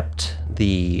except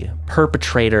the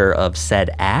perpetrator of said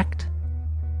act.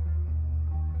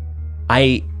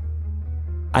 I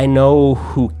know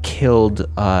who killed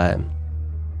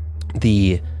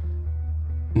the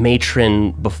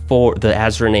matron before, the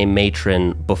Azrene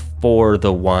matron before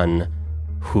the one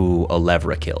who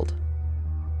Alevra killed.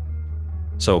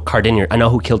 So Cardinier, I know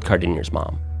who killed Cardinier's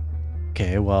mom.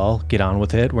 Okay, well, get on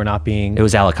with it. We're not being... It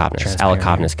was Alakovnis. Transparent.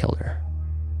 Alakovnis killed her.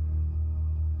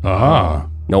 Ah.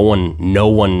 No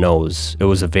one knows. It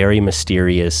was a very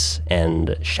mysterious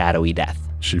and shadowy death.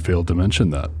 She failed to mention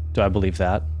that. Do I believe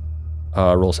that?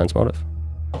 Roll sense motive.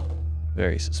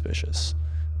 Very suspicious.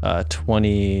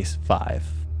 25.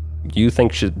 You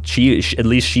think she at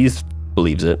least she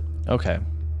believes it. Okay.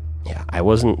 Yeah, I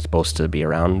wasn't supposed to be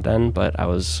around then, but I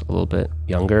was a little bit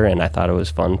younger, and I thought it was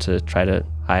fun to try to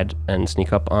hide and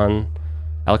sneak up on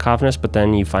Alakovnis, but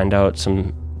then you find out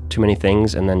too many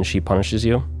things, and then she punishes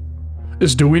you.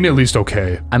 Is Dwayne at least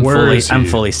okay? I'm Where is he?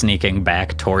 fully sneaking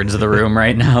back towards the room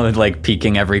right now, like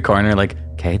peeking every corner, like,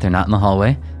 okay, they're not in the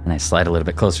hallway. And I slide a little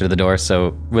bit closer to the door,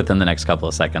 so within the next couple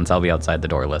of seconds, I'll be outside the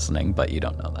door listening, but you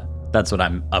don't know that. That's what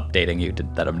I'm updating you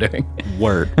that I'm doing.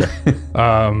 Word.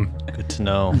 Good to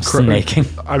know. Snaking.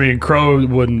 I mean, Crow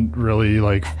wouldn't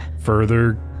really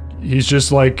further. He's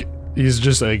just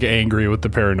angry with the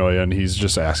paranoia, and he's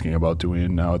just asking about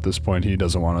Dwayne now. At this point, he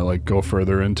doesn't want to go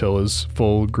further until his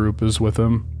full group is with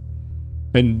him.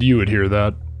 And you would hear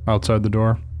that outside the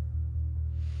door.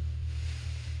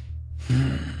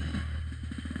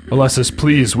 Alessis,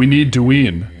 please, we need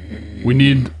Dwayne. We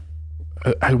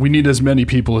need as many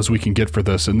people as we can get for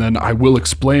this, and then I will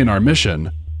explain our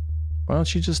mission. Why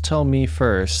don't you just tell me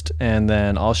first, and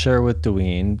then I'll share with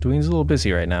Dwayne. Dwayne's a little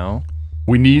busy right now.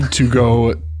 We need to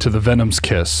go to the Venom's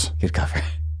Kiss, Good cover.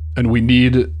 and we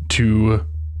need to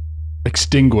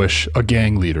extinguish a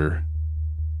gang leader.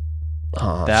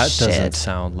 Oh, That shit. doesn't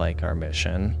sound like our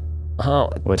mission. Oh,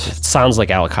 it sounds like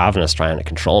Alakovnis trying to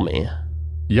control me.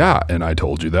 Yeah, and I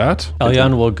told you that.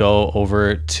 Elyon will go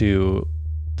over to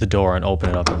the door and open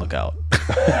it up and look out.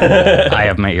 I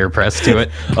have my ear pressed to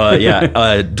it.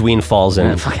 Dwayne falls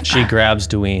in. She grabs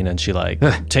Dwayne and she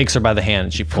takes her by the hand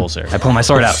and she pulls her. I pull my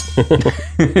sword out.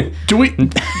 Do we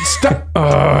stop?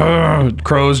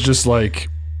 Crow's just like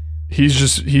he's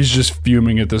just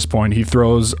fuming at this point. He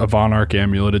throws a Von Arc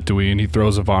amulet at Dwayne. He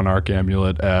throws a Von Arc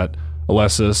amulet at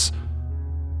Alessis.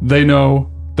 They know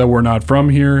that we're not from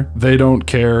here. They don't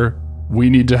care. We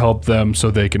need to help them so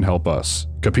they can help us.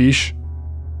 Capiche?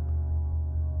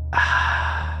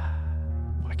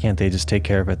 Why can't they just take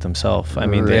care of it themselves? I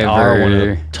mean, they are one of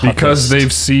the toughest. Because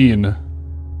they've seen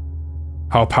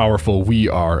how powerful we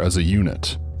are as a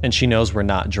unit. And she knows we're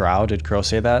not Drow. Did Crow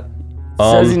say that?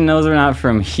 Says he knows we're not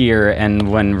from here, and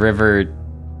when River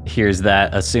hears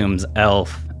that, assumes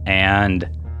elf and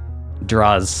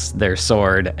draws their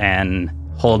sword and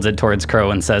holds it towards Crow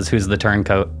and says, "Who's the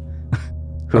turncoat?"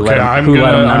 I'm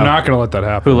not gonna let that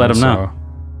happen. Who let him know?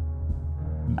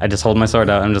 I just hold my sword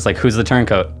out. I'm just like, "Who's the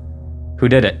turncoat? Who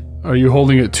did it?" Are you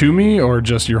holding it to me, or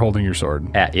just you're holding your sword?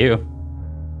 At you.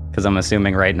 Because I'm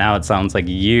assuming right now it sounds like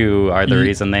you are the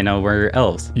reason they know we're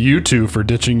elves. You two for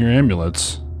ditching your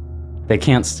amulets. They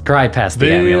can't scry past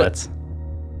the amulets.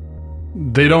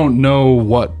 They don't know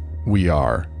what we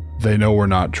are. They know we're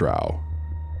not Drow.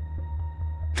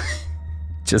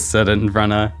 Just said it in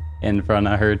front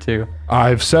of her too.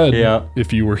 I've said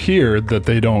if you were here that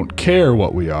they don't care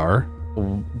what we are.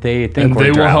 They think and we're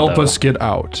they Drow, will help though. us get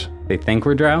out. They think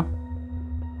we're Drow?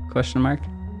 Question mark.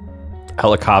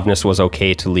 Helikovnus was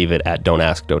okay to leave it at don't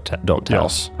ask, don't tell.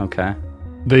 Yes. Okay.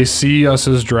 They see us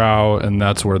as Drow, and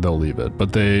that's where they'll leave it.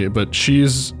 But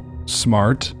she's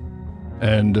smart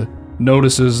and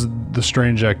notices the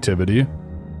strange activity.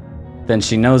 Then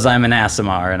she knows I'm an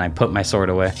Aasimar, and I put my sword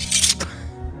away.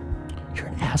 You're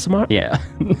an Aasimar? Yeah.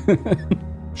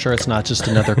 Sure, it's not just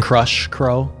another crush,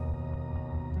 Crow.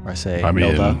 Or I say,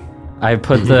 Nilda.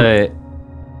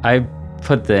 I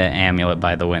put the amulet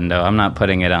by the window. I'm not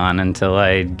putting it on until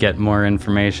I get more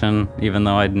information, even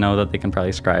though I know that they can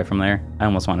probably scry from there. I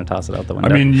almost want to toss it out the window.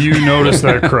 I mean, you notice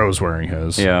that Crow's wearing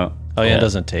his. Yeah. Oh yeah,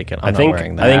 doesn't take it. I'm not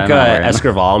wearing that. I think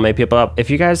Escrival may people up. If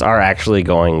you guys are actually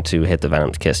going to hit the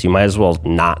Venom's Kiss, you might as well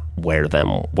not wear them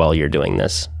while you're doing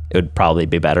this. It would probably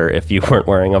be better if you weren't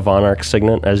wearing a Von Arc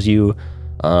signet as you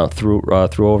threw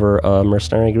over a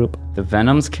mercenary group. The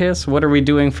Venom's Kiss? What are we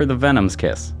doing for the Venom's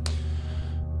Kiss?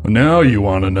 Now you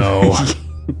want to know.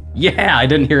 Yeah, I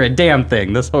didn't hear a damn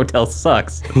thing. This hotel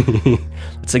sucks.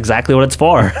 That's exactly what it's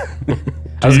for.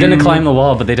 I was going to climb the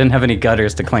wall, but they didn't have any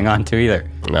gutters to cling onto either.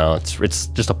 No, it's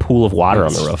just a pool of water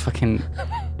on the roof. Fucking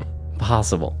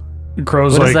impossible.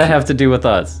 Crow's what does that have to do with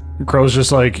us? Crow's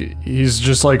just like, he's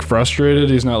just like frustrated.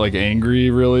 He's not like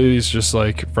angry really. He's just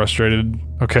like frustrated.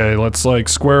 Okay, let's like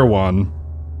square one.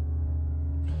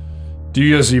 Do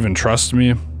you guys even trust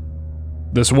me?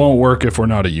 This won't work if we're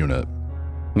not a unit.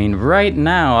 I mean, right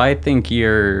now, I think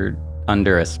you're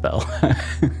under a spell.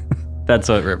 That's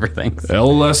what River thinks.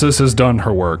 Alessis has done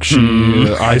her work.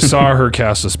 I saw her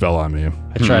cast a spell on me.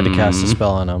 I tried to cast a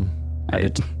spell on him. I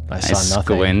saw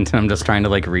nothing. Squint, and I'm just trying to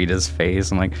like read his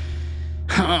face. I'm like,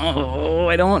 oh,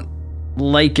 I don't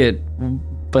like it,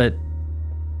 but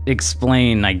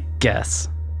explain, I guess.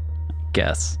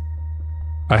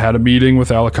 I had a meeting with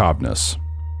Helikovnus.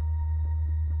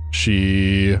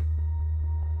 She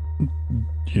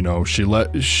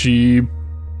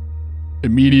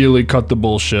immediately cut the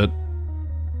bullshit.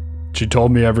 She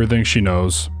told me everything she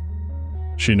knows.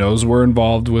 She knows we're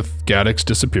involved with Gaddock's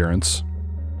disappearance.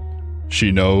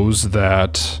 She knows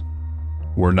that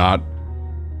we're not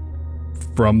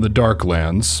from the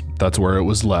Darklands. That's where it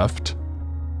was left.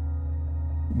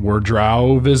 We're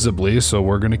Drow visibly, so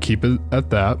we're going to keep it at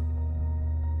that.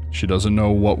 She doesn't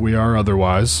know what we are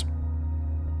otherwise.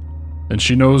 And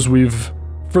she knows we've,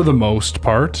 for the most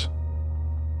part,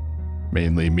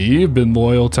 mainly me, been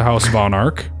loyal to House Von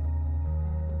Arc.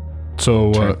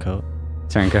 So,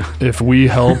 Turncoat. If we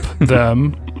help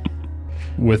them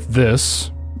with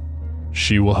this,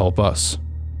 she will help us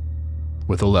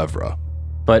with Elevra.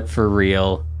 But for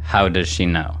real, how does she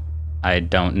know? I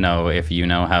don't know if you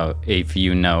know how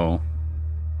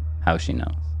she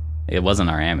knows. It wasn't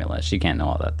our amulet. She can't know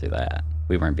all that through that.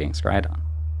 We weren't being scryed on.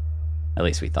 At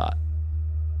least we thought.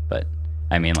 But,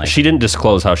 I mean, like... She didn't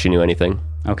disclose how she knew anything.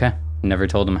 Okay. Never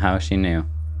told him how she knew.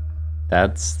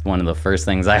 That's one of the first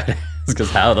things I would ask,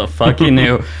 because how the fuck you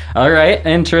knew? All right,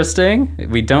 interesting.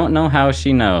 We don't know how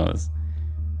she knows.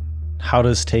 How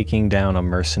does taking down a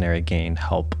mercenary gang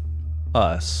help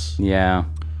us? Yeah.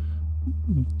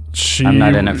 I'm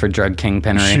not in it for drug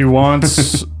kingpinnery.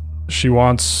 She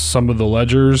wants some of the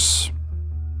ledgers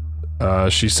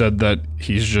She said that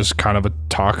he's just kind of a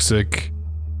toxic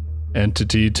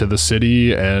entity to the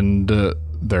city and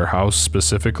their house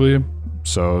specifically.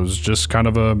 So it was just kind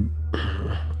of a...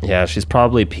 Yeah, she's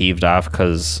probably peeved off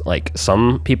because, like,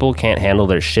 some people can't handle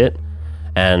their shit,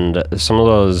 and some of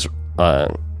those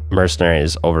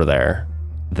mercenaries over there,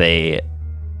 they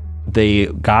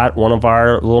got one of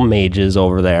our little mages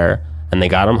over there, and they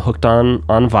got him hooked on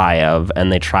Viev,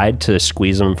 and they tried to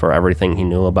squeeze him for everything he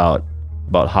knew about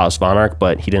House Vonarch,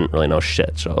 but he didn't really know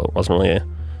shit, so it wasn't really an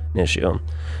issue.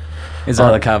 Is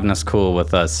Alakavnis cool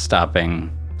with us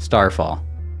stopping Starfall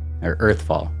or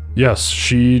Earthfall? Yes,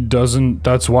 she doesn't.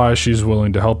 That's why she's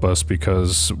willing to help us,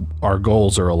 because our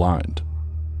goals are aligned.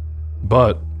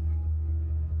 But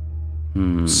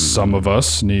some of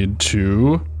us need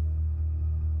to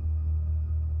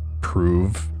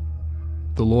prove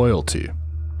the loyalty.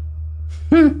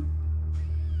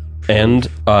 And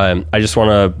I just want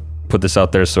to put this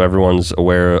out there so everyone's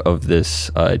aware of this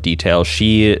detail.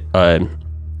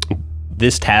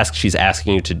 This task she's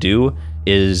asking you to do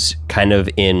is kind of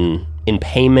in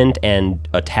payment and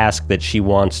a task that she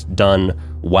wants done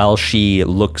while she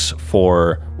looks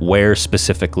for where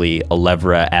specifically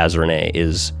Alevra Azrene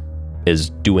is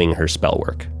doing her spell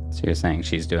work. So you're saying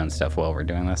she's doing stuff while we're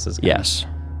doing this? Yes.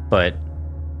 But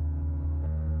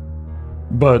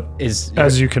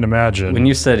as you can imagine, when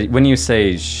you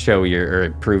say show your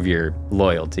or prove your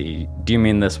loyalty, do you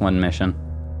mean this one mission?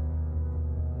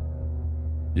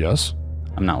 Yes.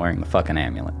 I'm not wearing the fucking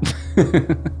amulet.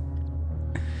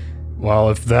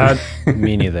 Well, if that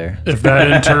Me neither. if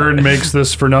that in turn makes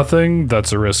this for nothing,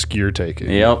 that's a risk you're taking.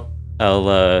 Yep.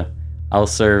 I'll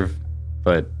serve,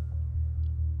 but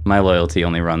my loyalty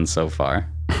only runs so far.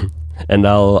 And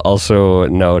I'll also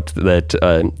note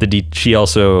that she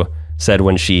also said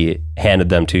when she handed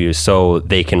them to you, so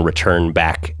they can return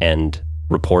back and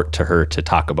report to her to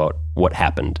talk about what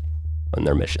happened on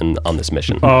their mission, on this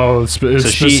mission. Oh, it's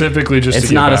specifically just it's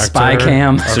to get not a back spy to her?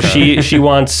 cam. So she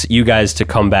wants you guys to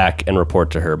come back and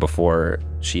report to her before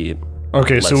she...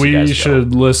 Okay, lets so you we guys go.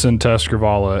 should listen to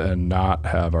Escrivala and not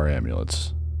have our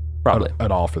amulets. Probably.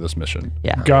 At all for this mission.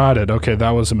 Yeah. Got it. Okay, that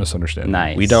was a misunderstanding.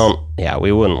 Nice. We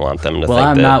wouldn't want them to Well, think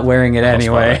I'm that... not wearing it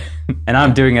anyway, and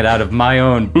I'm doing it out of my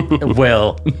own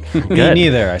will. Me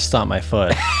neither. I stomped my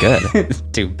foot. Good.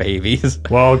 Two babies.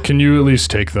 Well, can you at least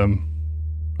take them?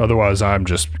 Otherwise, I'm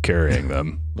just carrying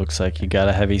them. Looks like you got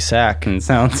a heavy sack. And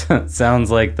sounds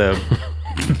like the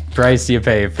price you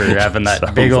pay for having that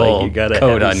Sounds big like you old got a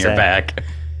coat heavy on your sack.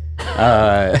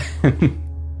 back.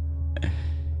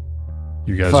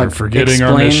 You guys are forgetting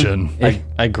our mission.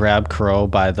 I grab Crow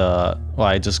by the... Well,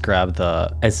 I just grab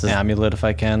the amulet if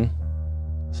I can.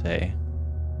 Say,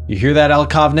 you hear that,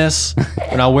 Alakavnis?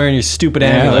 We're not wearing your stupid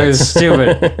amulets. It's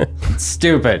stupid. It's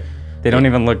stupid. They don't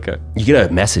even look good. You get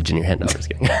a message in your head. No, I'm just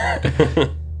kidding.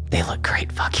 They look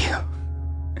great. Fuck you.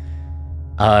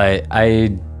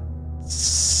 I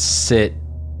sit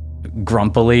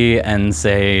grumpily and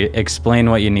say, explain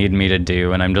what you need me to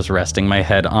do, and I'm just resting my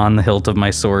head on the hilt of my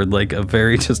sword like a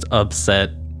very just upset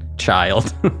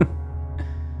child.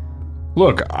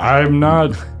 Look, I'm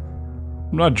not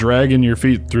dragging your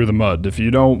feet through the mud. If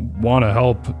you don't want to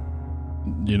help,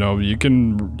 you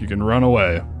can run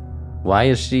away. Why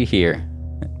is she here?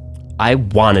 I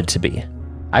wanted to be.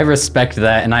 I respect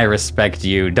that, and I respect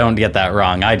you. Don't get that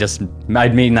wrong.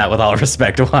 I'd mean that with all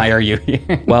respect. Why are you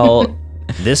here? Well,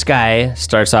 this guy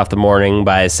starts off the morning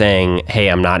by saying, hey,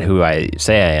 I'm not who I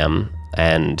say I am,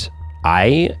 and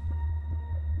I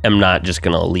am not just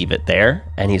going to leave it there.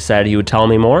 And he said he would tell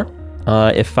me more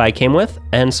if I came with,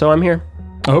 and so I'm here.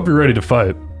 I hope you're ready to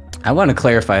fight. I want to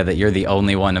clarify that you're the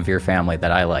only one of your family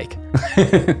that I like.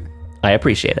 I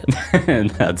appreciate it. And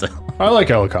that's all. I like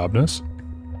Alakavnis.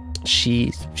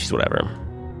 She's whatever.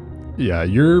 Yeah,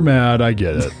 you're mad. I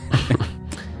get it.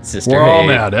 Sister We're all hate.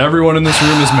 mad. Everyone in this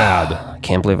room is mad. I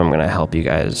can't believe I'm going to help you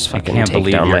guys fucking can't take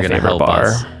believe down you're my gonna favorite help bar.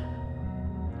 us.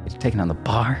 You're taking on the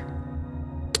bar?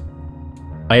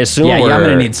 I assume Yeah, we're... I'm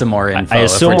gonna need some more info. I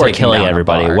assume if we're taking killing down a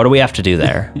everybody. bar. What do we have to do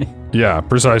there? Yeah,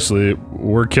 precisely.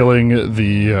 We're killing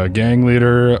the gang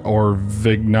leader, or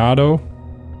Vignato,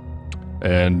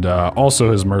 and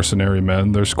also his mercenary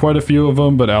men. There's quite a few of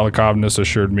them, but Alakavnis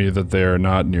assured me that they are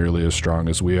not nearly as strong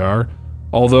as we are.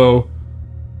 Although,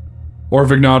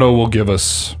 Vignato will give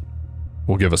us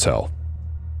hell.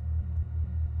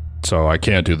 So I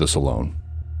can't do this alone.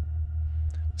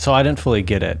 So I didn't fully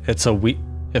get it. It's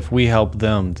if we help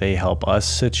them, they help us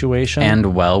situation.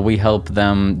 And while we help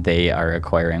them, they are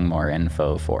acquiring more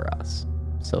info for us.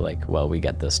 So while we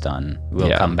get this done,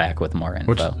 we'll come back with more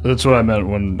info. That's what I meant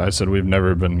when I said we've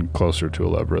never been closer to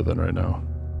Alevra than right now.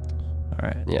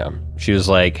 right. Yeah. She was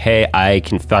like, hey, I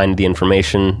can find the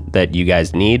information that you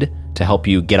guys need to help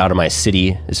you get out of my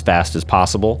city as fast as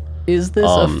possible. Is this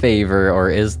a favor, or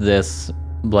is this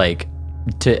like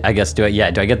do I get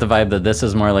the vibe that this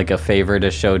is more like a favor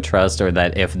to show trust, or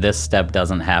that if this step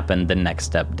doesn't happen, the next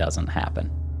step doesn't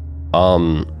happen?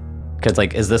 Because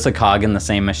like, is this a cog in the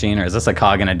same machine, or is this a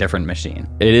cog in a different machine?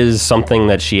 It is something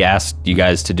that she asked you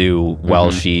guys to do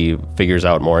while she figures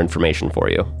out more information for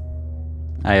you.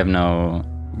 I have no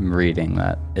reading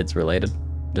that it's related.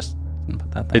 Just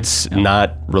put that there. It's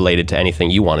not related to anything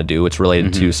you want to do. It's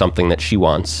related to something that she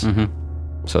wants.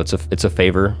 So it's a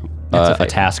favor, a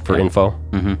task for info.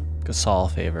 A Saul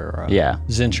favor or a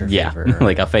Zincher favor. Yeah,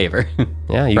 like a favor.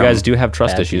 Yeah, you guys do have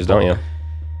trust issues, don't you?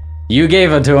 You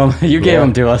gave it to him. You gave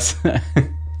them to us.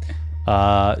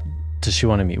 Does she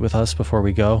want to meet with us before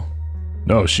we go?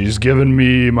 No, she's given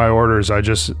me my orders. I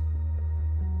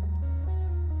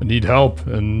need help,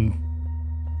 and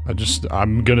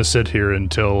I'm gonna sit here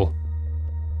until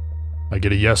I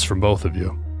get a yes from both of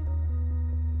you.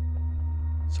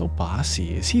 So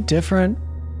bossy. Is he different?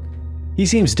 He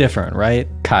seems different, right?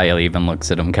 Kyle even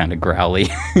looks at him kind of growly.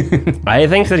 I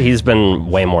think that he's been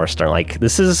way more stern. Like,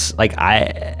 this is like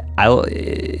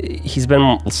he's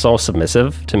been so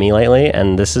submissive to me lately,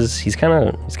 and he's kind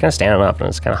of standing up, and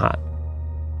it's kind of hot.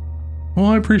 Well,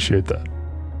 I appreciate that.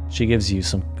 She gives you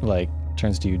some, like,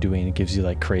 turns to you, Dwayne, and gives you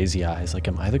like crazy eyes. Like,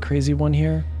 am I the crazy one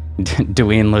here?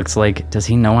 Dwayne looks like, does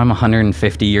he know I'm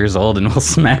 150 years old and will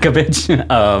smack a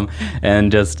bitch?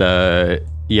 And just,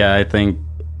 I think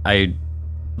I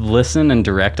listen and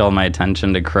direct all my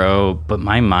attention to Crow, but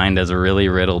my mind is really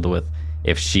riddled with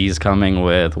if she's coming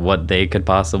with what they could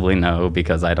possibly know,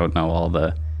 because I don't know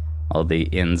all the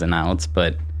ins and outs,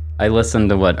 but I listen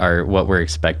to what we're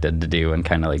expected to do and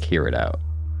kind of like hear it out.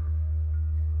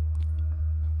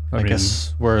 I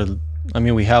guess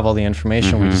we have all the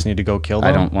information. We just need to go kill them.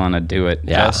 I don't want to do it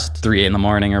just 3 a.m.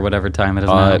 or whatever time it is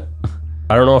now.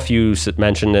 I don't know if you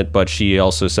mentioned it, but she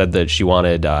also said that she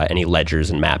wanted any ledgers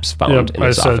and maps found in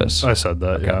his office. I said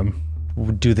that, yeah.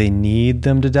 Do they need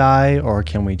them to die, or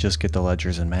can we just get the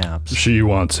ledgers and maps? She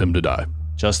wants him to die.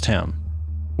 Just him?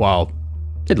 Well,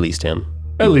 at least him.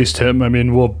 At least him. I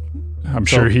mean, I'm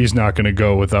sure he's not going to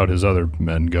go without his other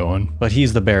men going. But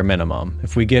he's the bare minimum.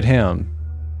 If we get him,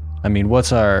 I mean,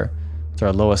 what's our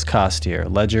lowest cost here?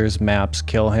 Ledgers, maps,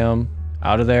 kill him,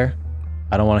 out of there?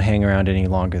 I don't want to hang around any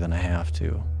longer than I have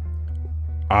to.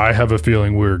 I have a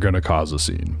feeling we're going to cause a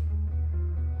scene.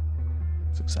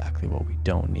 That's exactly what we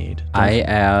don't need.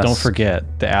 Don't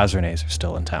forget, the Azranes are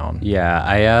still in town. Yeah,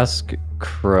 I asked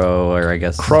Crow, or I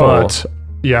guess Crow. But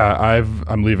yeah,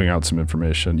 I'm leaving out some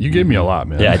information. You gave me a lot,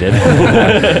 man. Yeah, I did.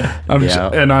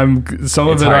 Some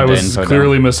of it I was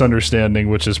clearly misunderstanding,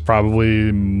 which is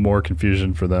probably more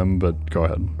confusion for them, but go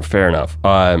ahead. Fair enough.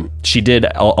 She did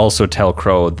also tell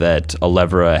Crow that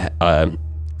Alevra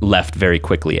left very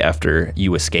quickly after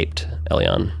you escaped,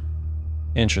 Elion.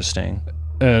 Interesting.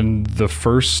 And the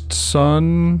first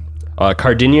son?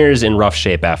 Cardinier's in rough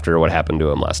shape after what happened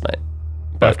to him last night.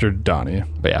 After Donnie.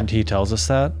 But yeah. And he tells us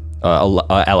that?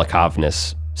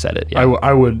 Alakovnis said it. Yeah.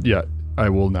 I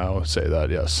will now say that,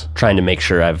 yes. Trying to make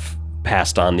sure I've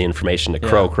passed on the information to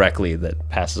Crow correctly that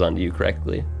passes on to you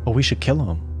correctly. Oh, we should kill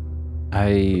him.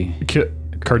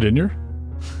 Cardinier?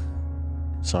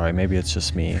 Sorry, maybe it's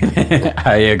just me.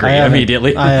 I agree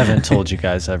immediately. I haven't told you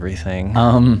guys everything.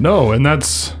 No, and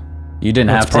that's... You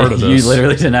didn't have to. You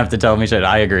literally didn't have to tell me shit.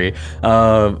 I agree.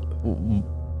 I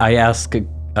asked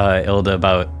Ilda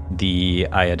about the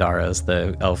Ayadaras,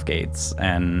 the elf gates,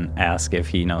 and ask if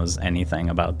he knows anything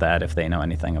about that, if they know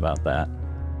anything about that.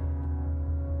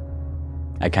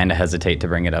 I kind of hesitate to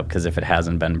bring it up because if it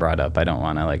hasn't been brought up, I don't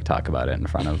want to like talk about it in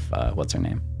front of what's her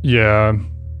name. Yeah.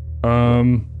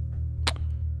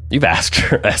 You've asked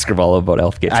her all about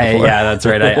elf gates before. Yeah, that's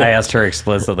right. I asked her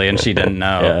explicitly, and she didn't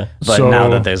know. Yeah. But so, now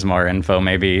that there's more info,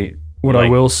 maybe what I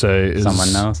will say is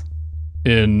someone knows.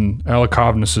 In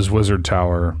Alakovnis's wizard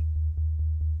tower,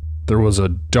 there was a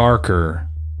darker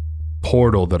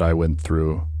portal that I went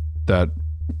through that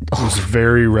was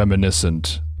very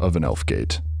reminiscent of an elf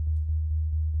gate.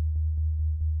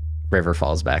 River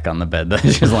falls back on the bed that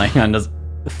she's laying on. Just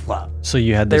flop. So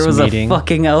you had this meeting a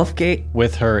fucking elf gate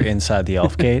with her inside the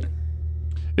elf gate?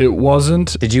 It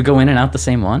wasn't. Did you go in and out the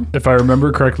same one? If I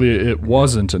remember correctly, it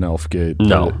wasn't an elf gate.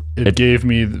 No. It gave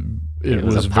me... It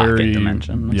was a pocket very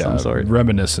dimension of some sort.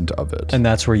 Reminiscent of it. And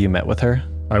that's where you met with her?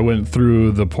 I went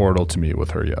through the portal to meet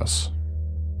with her, yes.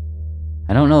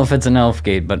 I don't know if it's an elf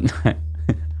gate, but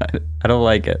I don't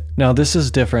like it. Now, this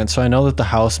is different. So I know that the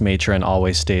house matron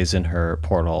always stays in her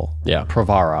portal. Yeah.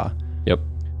 Pravara. Yep.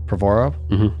 Pravara?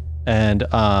 Mm-hmm. And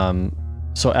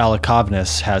So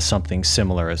Alakovnis has something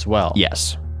similar as well.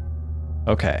 Yes.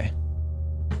 Okay.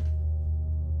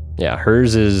 Yeah,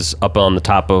 hers is up on the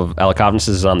top of... Alakovnis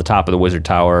is on the top of the Wizard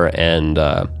Tower, and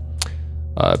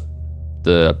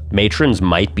the matrons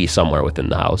might be somewhere within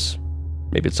the house.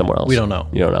 Maybe it's somewhere else. We don't know.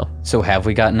 You don't know. So have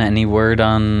we gotten any word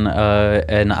on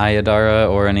an Ayadara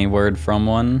or any word from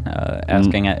one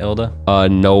asking at Ilda?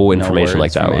 No information like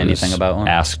words that from was anything about one?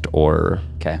 asked or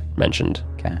Okay. mentioned.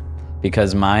 Okay.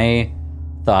 Because my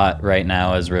thought right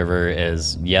now as River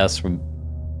is, yes,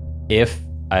 if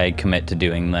I commit to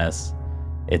doing this,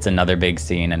 it's another big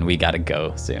scene and we gotta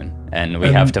go soon. And we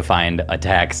have to find a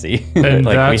taxi. And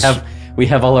we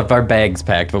have all of our bags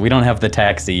packed, but we don't have the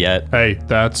taxi yet. Hey,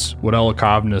 that's what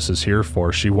Alakovnis is here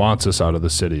for. She wants us out of the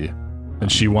city,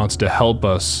 and she wants to help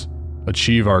us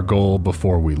achieve our goal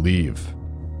before we leave.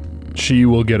 She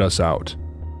will get us out.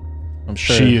 I'm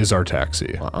sure She is our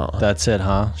taxi. that's it,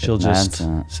 huh? She'll just That's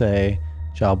it. say,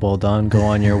 job well done, go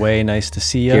on your way, nice to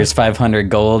see you. Here's 500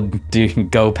 gold,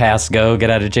 go pass go, get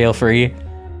out of jail free.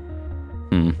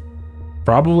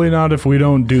 Probably not if we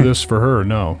don't do this for her,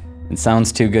 no. It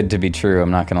sounds too good to be true, I'm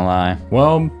not gonna lie.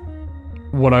 Well,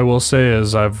 what I will say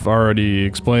is I've already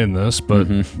explained this, but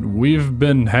we've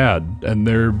been had, and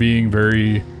they're being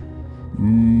very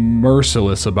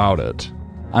merciless about it.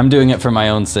 I'm doing it for my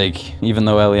own sake, even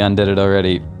though Elian did it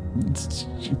already. It's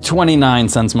 29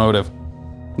 cents motive.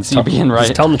 It's you being right.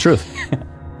 Just tell them the truth.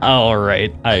 All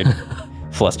right. I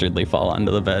flusteredly fall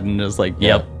onto the bed and just like,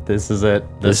 yep, this is it.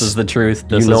 This is the truth.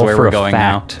 This you is know where for we're a going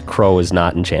fact, Crow is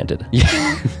not enchanted.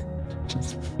 now.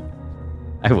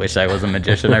 I wish I was a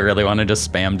magician. I really want to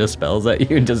just spam dispels at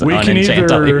you, just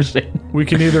unenchant all your shit. We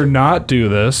can either not do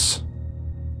this,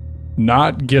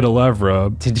 not get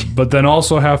Alevra, but then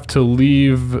also have to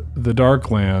leave the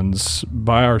Darklands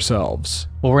by ourselves.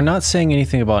 Well, we're not saying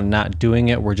anything about not doing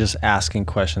it. We're just asking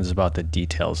questions about the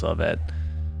details of it.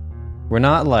 We're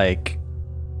not like,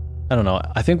 I don't know.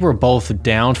 I think we're both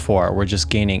down for it. We're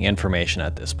just gaining information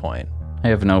at this point. I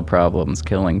have no problems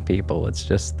killing people. It's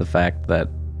just the fact that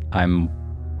I'm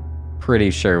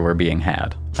pretty sure we're being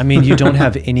had. I mean, you don't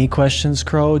have any questions,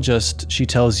 Crow. Just she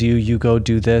tells you, you go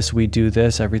do this, we do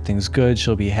this, everything's good.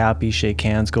 She'll be happy, shake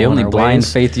hands, go The on only our blind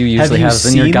ways. faith you usually have have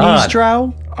in your seen god. these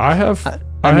drow? I have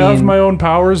mean- my own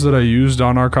powers that I used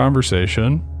on our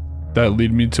conversation that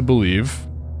lead me to believe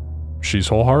she's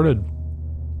wholehearted.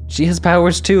 She has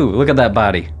powers too. Look at that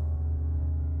body.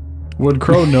 Would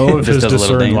Crow know if Just his does a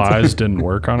little discern dance. lies didn't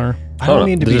work on her? I don't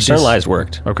mean to the be discern lies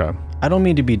worked. Okay. I don't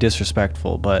mean to be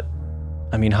disrespectful, but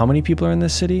I mean, how many people are in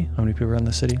this city? How many people are in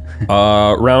this city?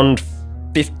 Around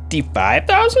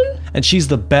 55,000? And she's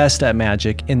the best at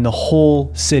magic in the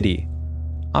whole city.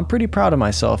 I'm pretty proud of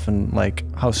myself and like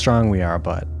how strong we are,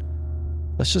 but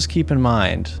let's just keep in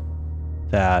mind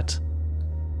that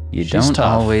You she's don't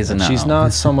tough, always and know. she's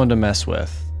not someone to mess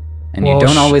with. And Well, you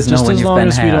don't always know Just when as you've long been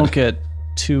as we had. don't get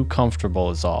too comfortable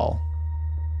is all.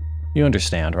 You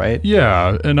understand, right?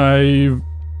 Yeah, and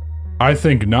I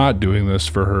think not doing this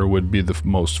for her would be the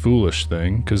most foolish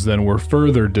thing, because then we're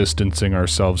further distancing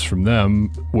ourselves from them,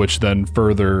 which then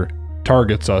further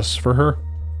targets us for her.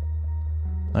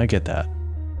 I get that.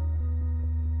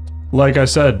 Like I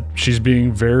said, she's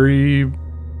being very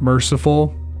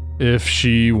merciful. If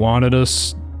she wanted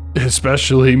us,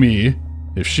 especially me,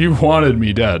 if she wanted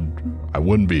me dead, I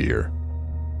wouldn't be here.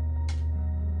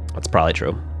 That's probably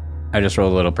true. I just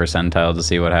rolled a little percentile to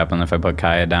see what happened if I put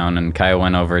Kaya down, and Kaya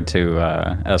went over to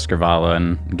Escrivala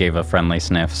and gave a friendly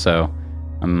sniff, so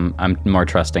I'm more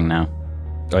trusting now.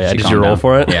 Oh yeah, She did calmed you roll down.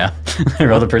 for it? Yeah. I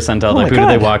rolled a percentile, my like who do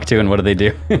they God. walk to and what do they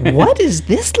do? What is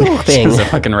this little thing? It's a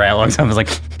fucking rat walks up, I was like,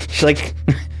 She's like,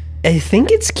 I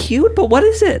think it's cute, but what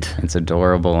is it? it's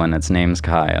adorable and its name's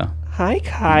Kaya. Hi,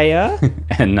 Kaya.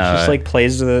 And Just like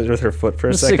plays with her foot for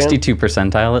a second. 62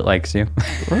 percentile, it likes you.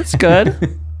 That's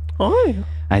good. Oh,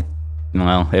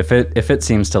 Well, if it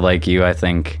seems to like you, I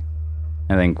think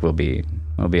we'll be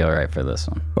all right for this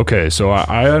one. Okay, so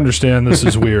I understand this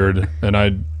is weird, and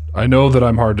I know that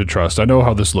I'm hard to trust. I know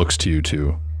how this looks to you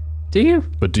too. Do you?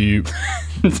 But do you?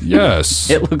 Yes.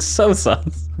 It looks so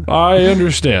sus. I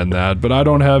understand that, but I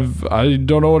don't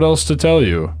know what else to tell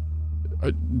you.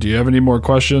 Do you have any more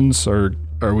questions, or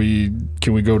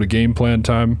can we go to game plan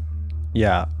time?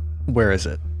 Yeah. Where is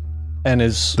it? And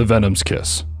is The Venom's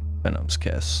Kiss. Venom's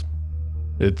Kiss?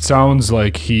 It sounds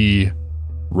like he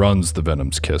runs the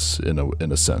Venom's Kiss in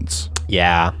a sense.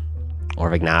 yeah. Or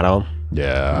Vignato.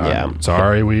 Yeah. Yeah.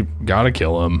 Sorry, we gotta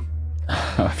kill him.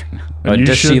 But you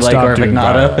does she should like stop doing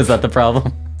Orvignata? that. Is that the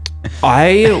problem?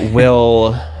 I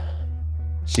will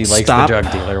She likes Stop the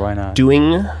drug dealer. Why not?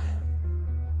 doing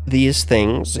these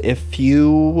things if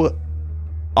you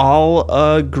all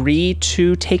agree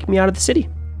to take me out of the city.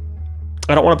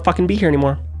 I don't want to fucking be here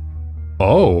anymore.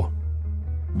 Oh.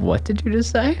 What did you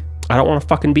just say? I don't want to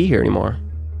fucking be here anymore.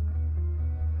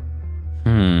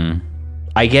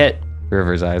 I get...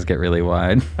 River's eyes get really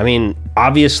wide. I mean,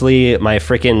 obviously, my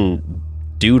freaking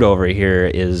dude over here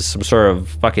is some sort of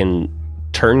fucking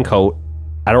turncoat.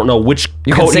 I don't know which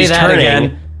coat he's turning.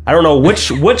 Again. I don't know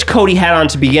which coat he had on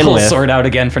to begin with. Pull sword out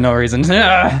again for no reason.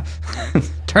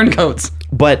 Turncoats.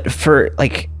 But for,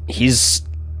 like,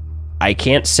 I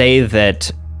can't say that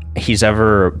he's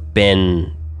ever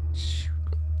gone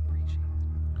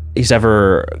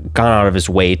out of his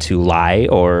way to lie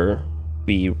or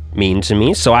be mean to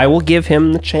me, so I will give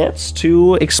him the chance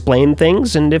to explain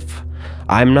things, and if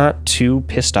I'm not too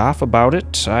pissed off about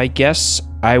it, I guess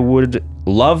I would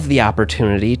love the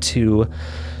opportunity to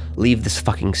leave this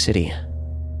fucking city.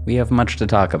 We have much to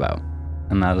talk about,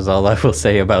 and that is all I will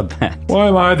say about that. Why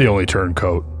am I the only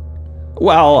turncoat?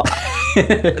 Well,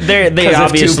 they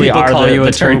obviously are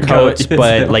the turncoats,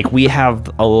 but like we have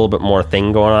a little bit more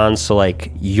thing going on. So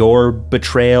like your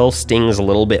betrayal stings a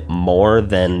little bit more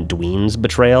than Dween's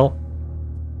betrayal. You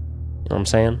know what I'm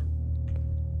saying?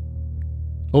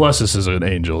 Alessis is an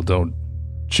angel.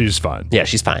 She's fine. Yeah,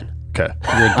 she's fine. Okay.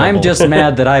 I'm just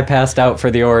mad that I passed out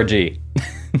for the orgy.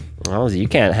 Well, you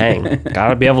can't hang.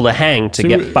 Gotta be able to hang to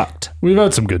get fucked. We've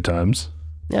had some good times.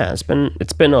 Yeah, it's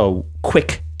been a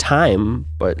quick time,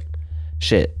 but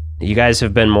shit, you guys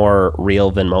have been more real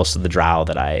than most of the drow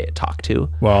that I talk to.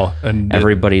 Well, and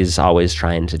everybody's always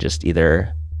trying to just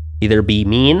either be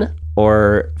mean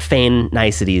or feign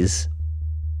niceties.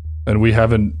 And we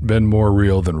haven't been more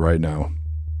real than right now.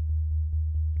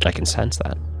 I can sense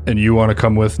that. And you want to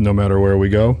come with no matter where we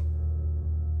go?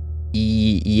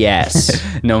 Yes.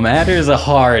 No matter is a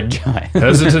hard giant.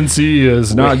 Hesitancy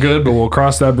is not good, but we'll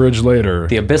cross that bridge later.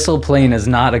 The abyssal plane is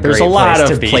not a great place to be. There's a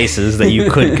lot of places that you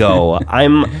could go.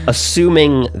 I'm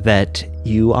assuming that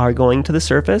you are going to the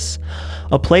surface,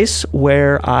 a place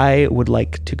where I would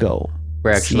like to go.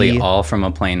 We're actually all from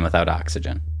a plane without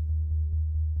oxygen.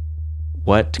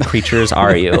 What creatures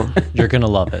are you? You're gonna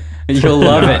love it. You'll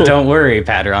love it. Don't worry.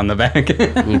 Pat her on the back. You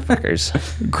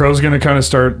fuckers. Crow's gonna kind of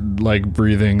start like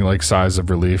breathing like sighs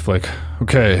of relief. Like,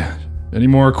 okay, any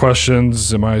more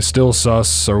questions? Am I still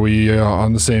sus? Are we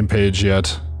on the same page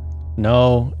yet?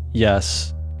 No.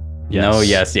 Yes. No.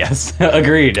 Yes.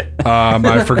 Agreed.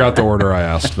 I forgot the order I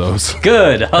asked those.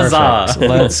 Good. Huzzah. Perfect.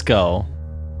 Let's go.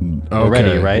 Okay.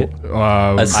 Ready, right?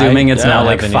 Assuming it's now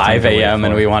like have 5 anything to wait a.m.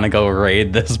 and for. we want to go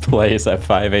raid this place at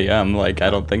 5 a.m. Like,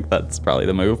 I don't think that's probably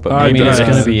the move. But I maybe mean, It's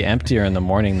Yeah. gonna be emptier in the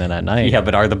morning than at night. yeah,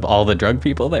 but are all the drug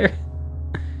people there?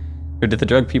 Or did the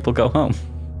drug people go home?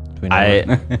 Do we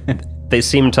know They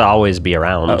seem to always be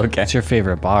around. Oh, okay. It's your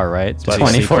favorite bar, right? Does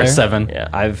he sleep there? 24/7.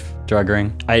 Yeah, Drug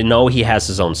ring. I know he has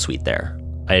his own suite there.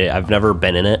 I've never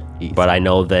been in it, but I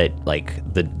know that like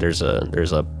there's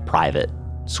a private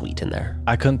suite in there.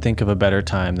 I couldn't think of a better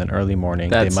time than early morning.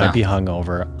 They might be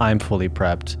hungover. I'm fully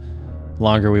prepped.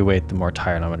 Longer we wait, the more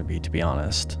tired I'm going to be, to be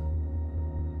honest.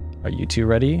 Are you two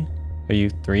ready? Are you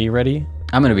three ready?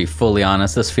 I'm gonna be fully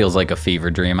honest. This feels like a fever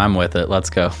dream. I'm with it. Let's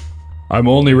go. I'm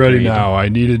only ready now. I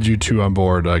needed you two on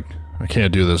board. I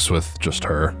can't do this with just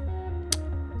her.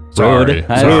 Sorry.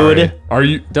 Rude. Are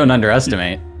you? Don't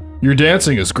underestimate. Your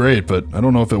dancing is great, but I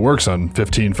don't know if it works on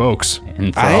 15 folks.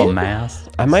 In full mass.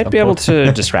 I might be able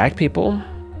to distract people.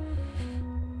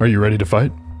 Are you ready to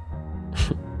fight?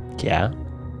 Yeah.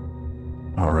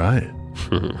 All right.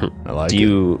 I like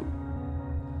it.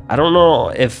 I don't know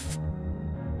if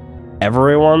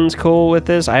everyone's cool with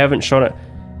this. I haven't shown it.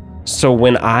 So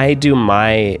when I do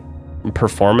my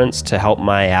performance to help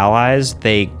my allies,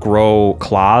 they grow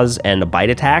claws and a bite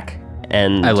attack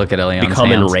and I look at Elian's become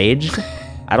hands. enraged.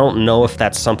 I don't know if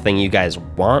that's something you guys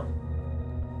want.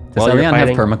 Does while you're Elian have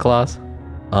fighting.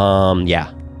 permaclaws?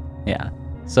 Yeah. Yeah.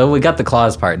 So we got the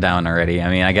claws part down already. I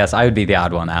mean, I guess I would be the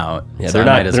odd one out. Yeah, so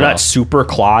they're not super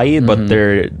clawy, but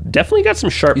they're definitely got some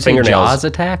sharp You say fingernails. jaws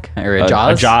attack or A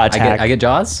jaws? jaw attack. I get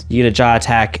jaws. You get a jaw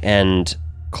attack and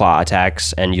claw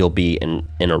attacks, and you'll be in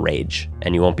a rage,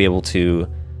 and you won't be able to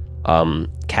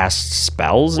cast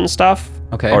spells and stuff.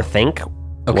 Okay. Or think.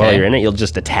 Okay. While you're in it, you'll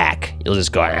just attack. You'll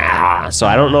just go. Ah. So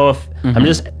I don't know if I'm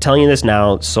just telling you this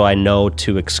now, so I know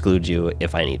to exclude you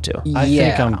if I need to. I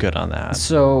think I'm good on that.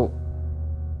 So,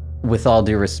 with all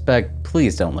due respect,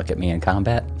 please don't look at me in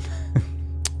combat.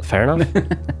 Fair enough.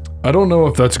 I don't know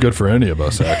if that's good for any of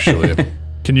us, actually.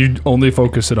 Can you only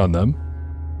focus it on them?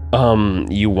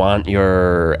 You want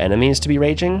your enemies to be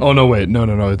raging? Oh, no, wait.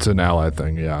 No. It's an ally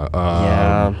thing, yeah.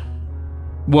 Yeah.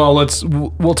 Well,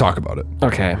 we'll talk about it.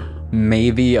 Okay.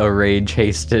 maybe a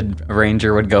rage-hasted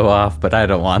ranger would go off, but I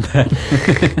don't want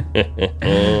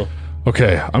that.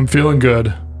 Okay, I'm feeling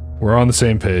good. We're on the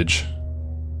same page.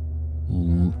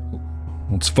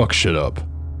 Let's fuck shit up.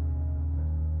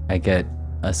 I get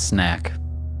a snack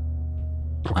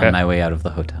on my way out of the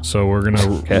hotel. So we're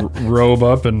gonna robe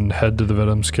up and head to the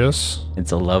Venom's Kiss.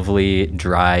 It's a lovely,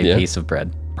 dry piece of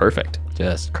bread. Perfect.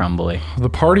 Just crumbly. The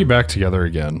party back together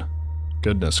again.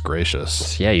 Goodness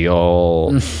gracious. Yeah, you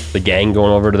all, the gang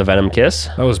going over to the Venom Kiss.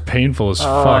 That was painful as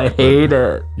fuck. I hate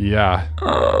it. Yeah.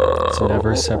 Let's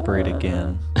never separate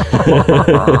again.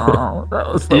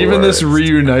 Even this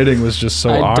reuniting was just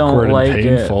so awkward and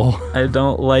painful. I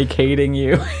don't like hating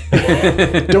you.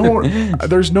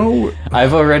 There's no...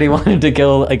 I've already wanted to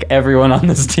kill like everyone on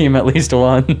this team at least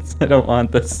once. I don't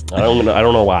want this. I don't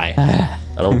know why.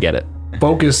 I don't get it.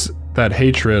 Focus that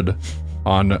hatred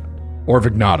on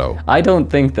Orvignato. I don't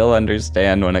think they'll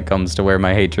understand when it comes to where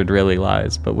my hatred really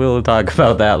lies, but we'll talk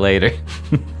about that later.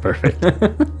 Perfect.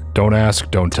 Don't ask,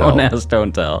 don't tell. Don't ask,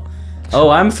 don't tell. Oh,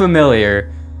 I'm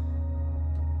familiar.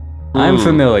 I'm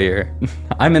familiar.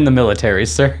 I'm in the military,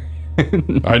 sir.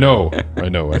 I know.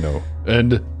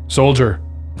 And, soldier,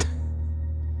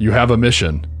 you have a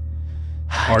mission.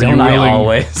 Are Don't you I willing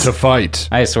always? to fight?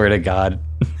 I swear to God.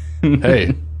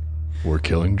 Hey, we're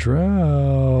killing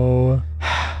Drow.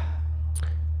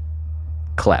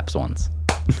 Claps once.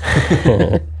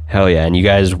 Hell yeah, and you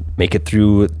guys make it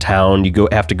through town. You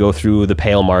have to go through the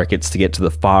pale markets to get to the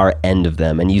far end of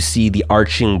them, and you see the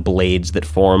arching blades that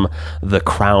form the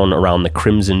crown around the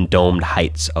crimson domed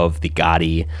heights of the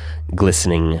gaudy,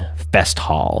 glistening fest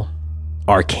hall.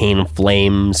 Arcane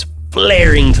flames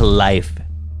flaring to life,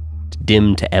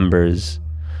 dim to embers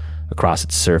across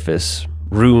its surface.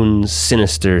 Runes,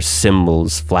 sinister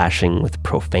symbols flashing with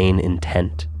profane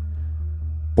intent,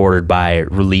 bordered by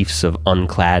reliefs of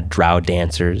unclad drow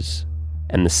dancers,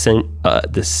 and the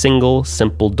single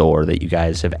simple door that you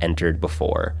guys have entered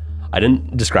before. I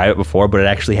didn't describe it before, but it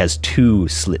actually has 2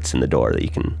 slits in the door that you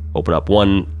can open up,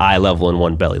 one eye level and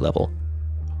one belly level.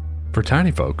 For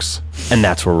tiny folks. And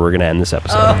that's where we're going to end this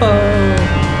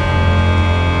episode.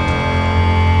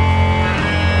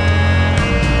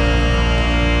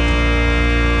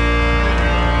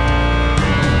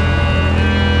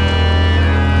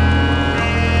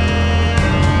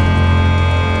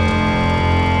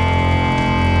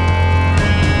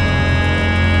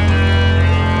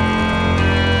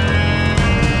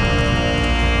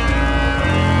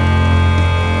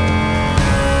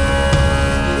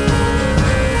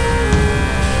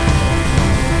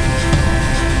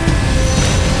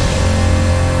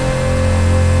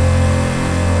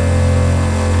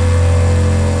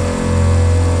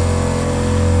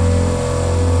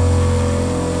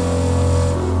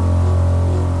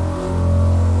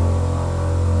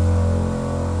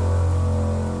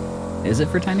 Is it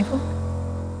for tiny folk?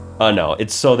 No,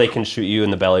 it's so they can shoot you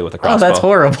in the belly with a crossbow. Oh, that's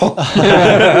horrible.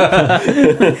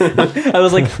 I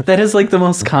was like, that is like the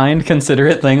most kind,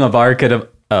 considerate thing a bar could have.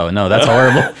 Oh, no, that's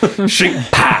horrible.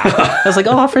 I was like,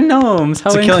 oh, for gnomes.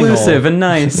 How inclusive and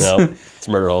nice. No, it's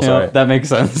murder hole, sorry. That makes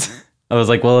sense. I was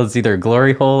like, well, it's either a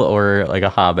glory hole or like a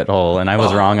hobbit hole, and I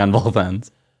was wrong on both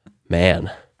ends.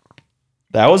 Man,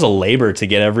 that was a labor to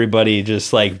get everybody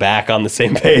just like back on the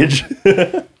same page.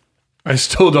 I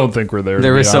still don't think we're there.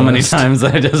 There were so many times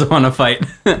that I just want to fight.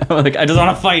 Like, I just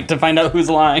want to fight to find out who's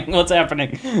lying. What's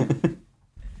happening?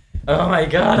 Oh my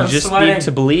God, I'm You just sweating. need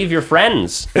to believe your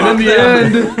friends. And in the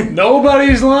end,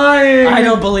 nobody's lying. I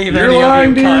don't believe You're any of lying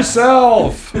you to cunts.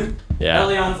 yourself. Yeah,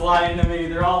 Elion's lying to me.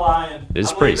 They're all lying. it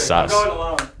is pretty sus. I'm going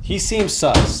alone. He seems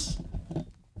sus.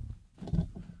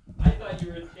 I thought you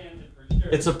were enchanted for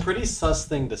sure. It's a pretty sus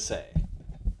thing to say.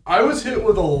 I was hit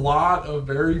with a lot of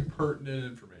very pertinent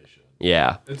information.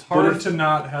 Yeah, It's hard to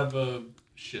not have a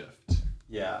shift.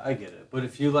 Yeah, I get it. But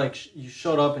if you like, you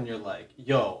showed up and you're like,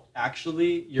 yo,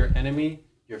 actually, your enemy,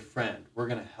 your friend, we're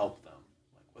going to help them.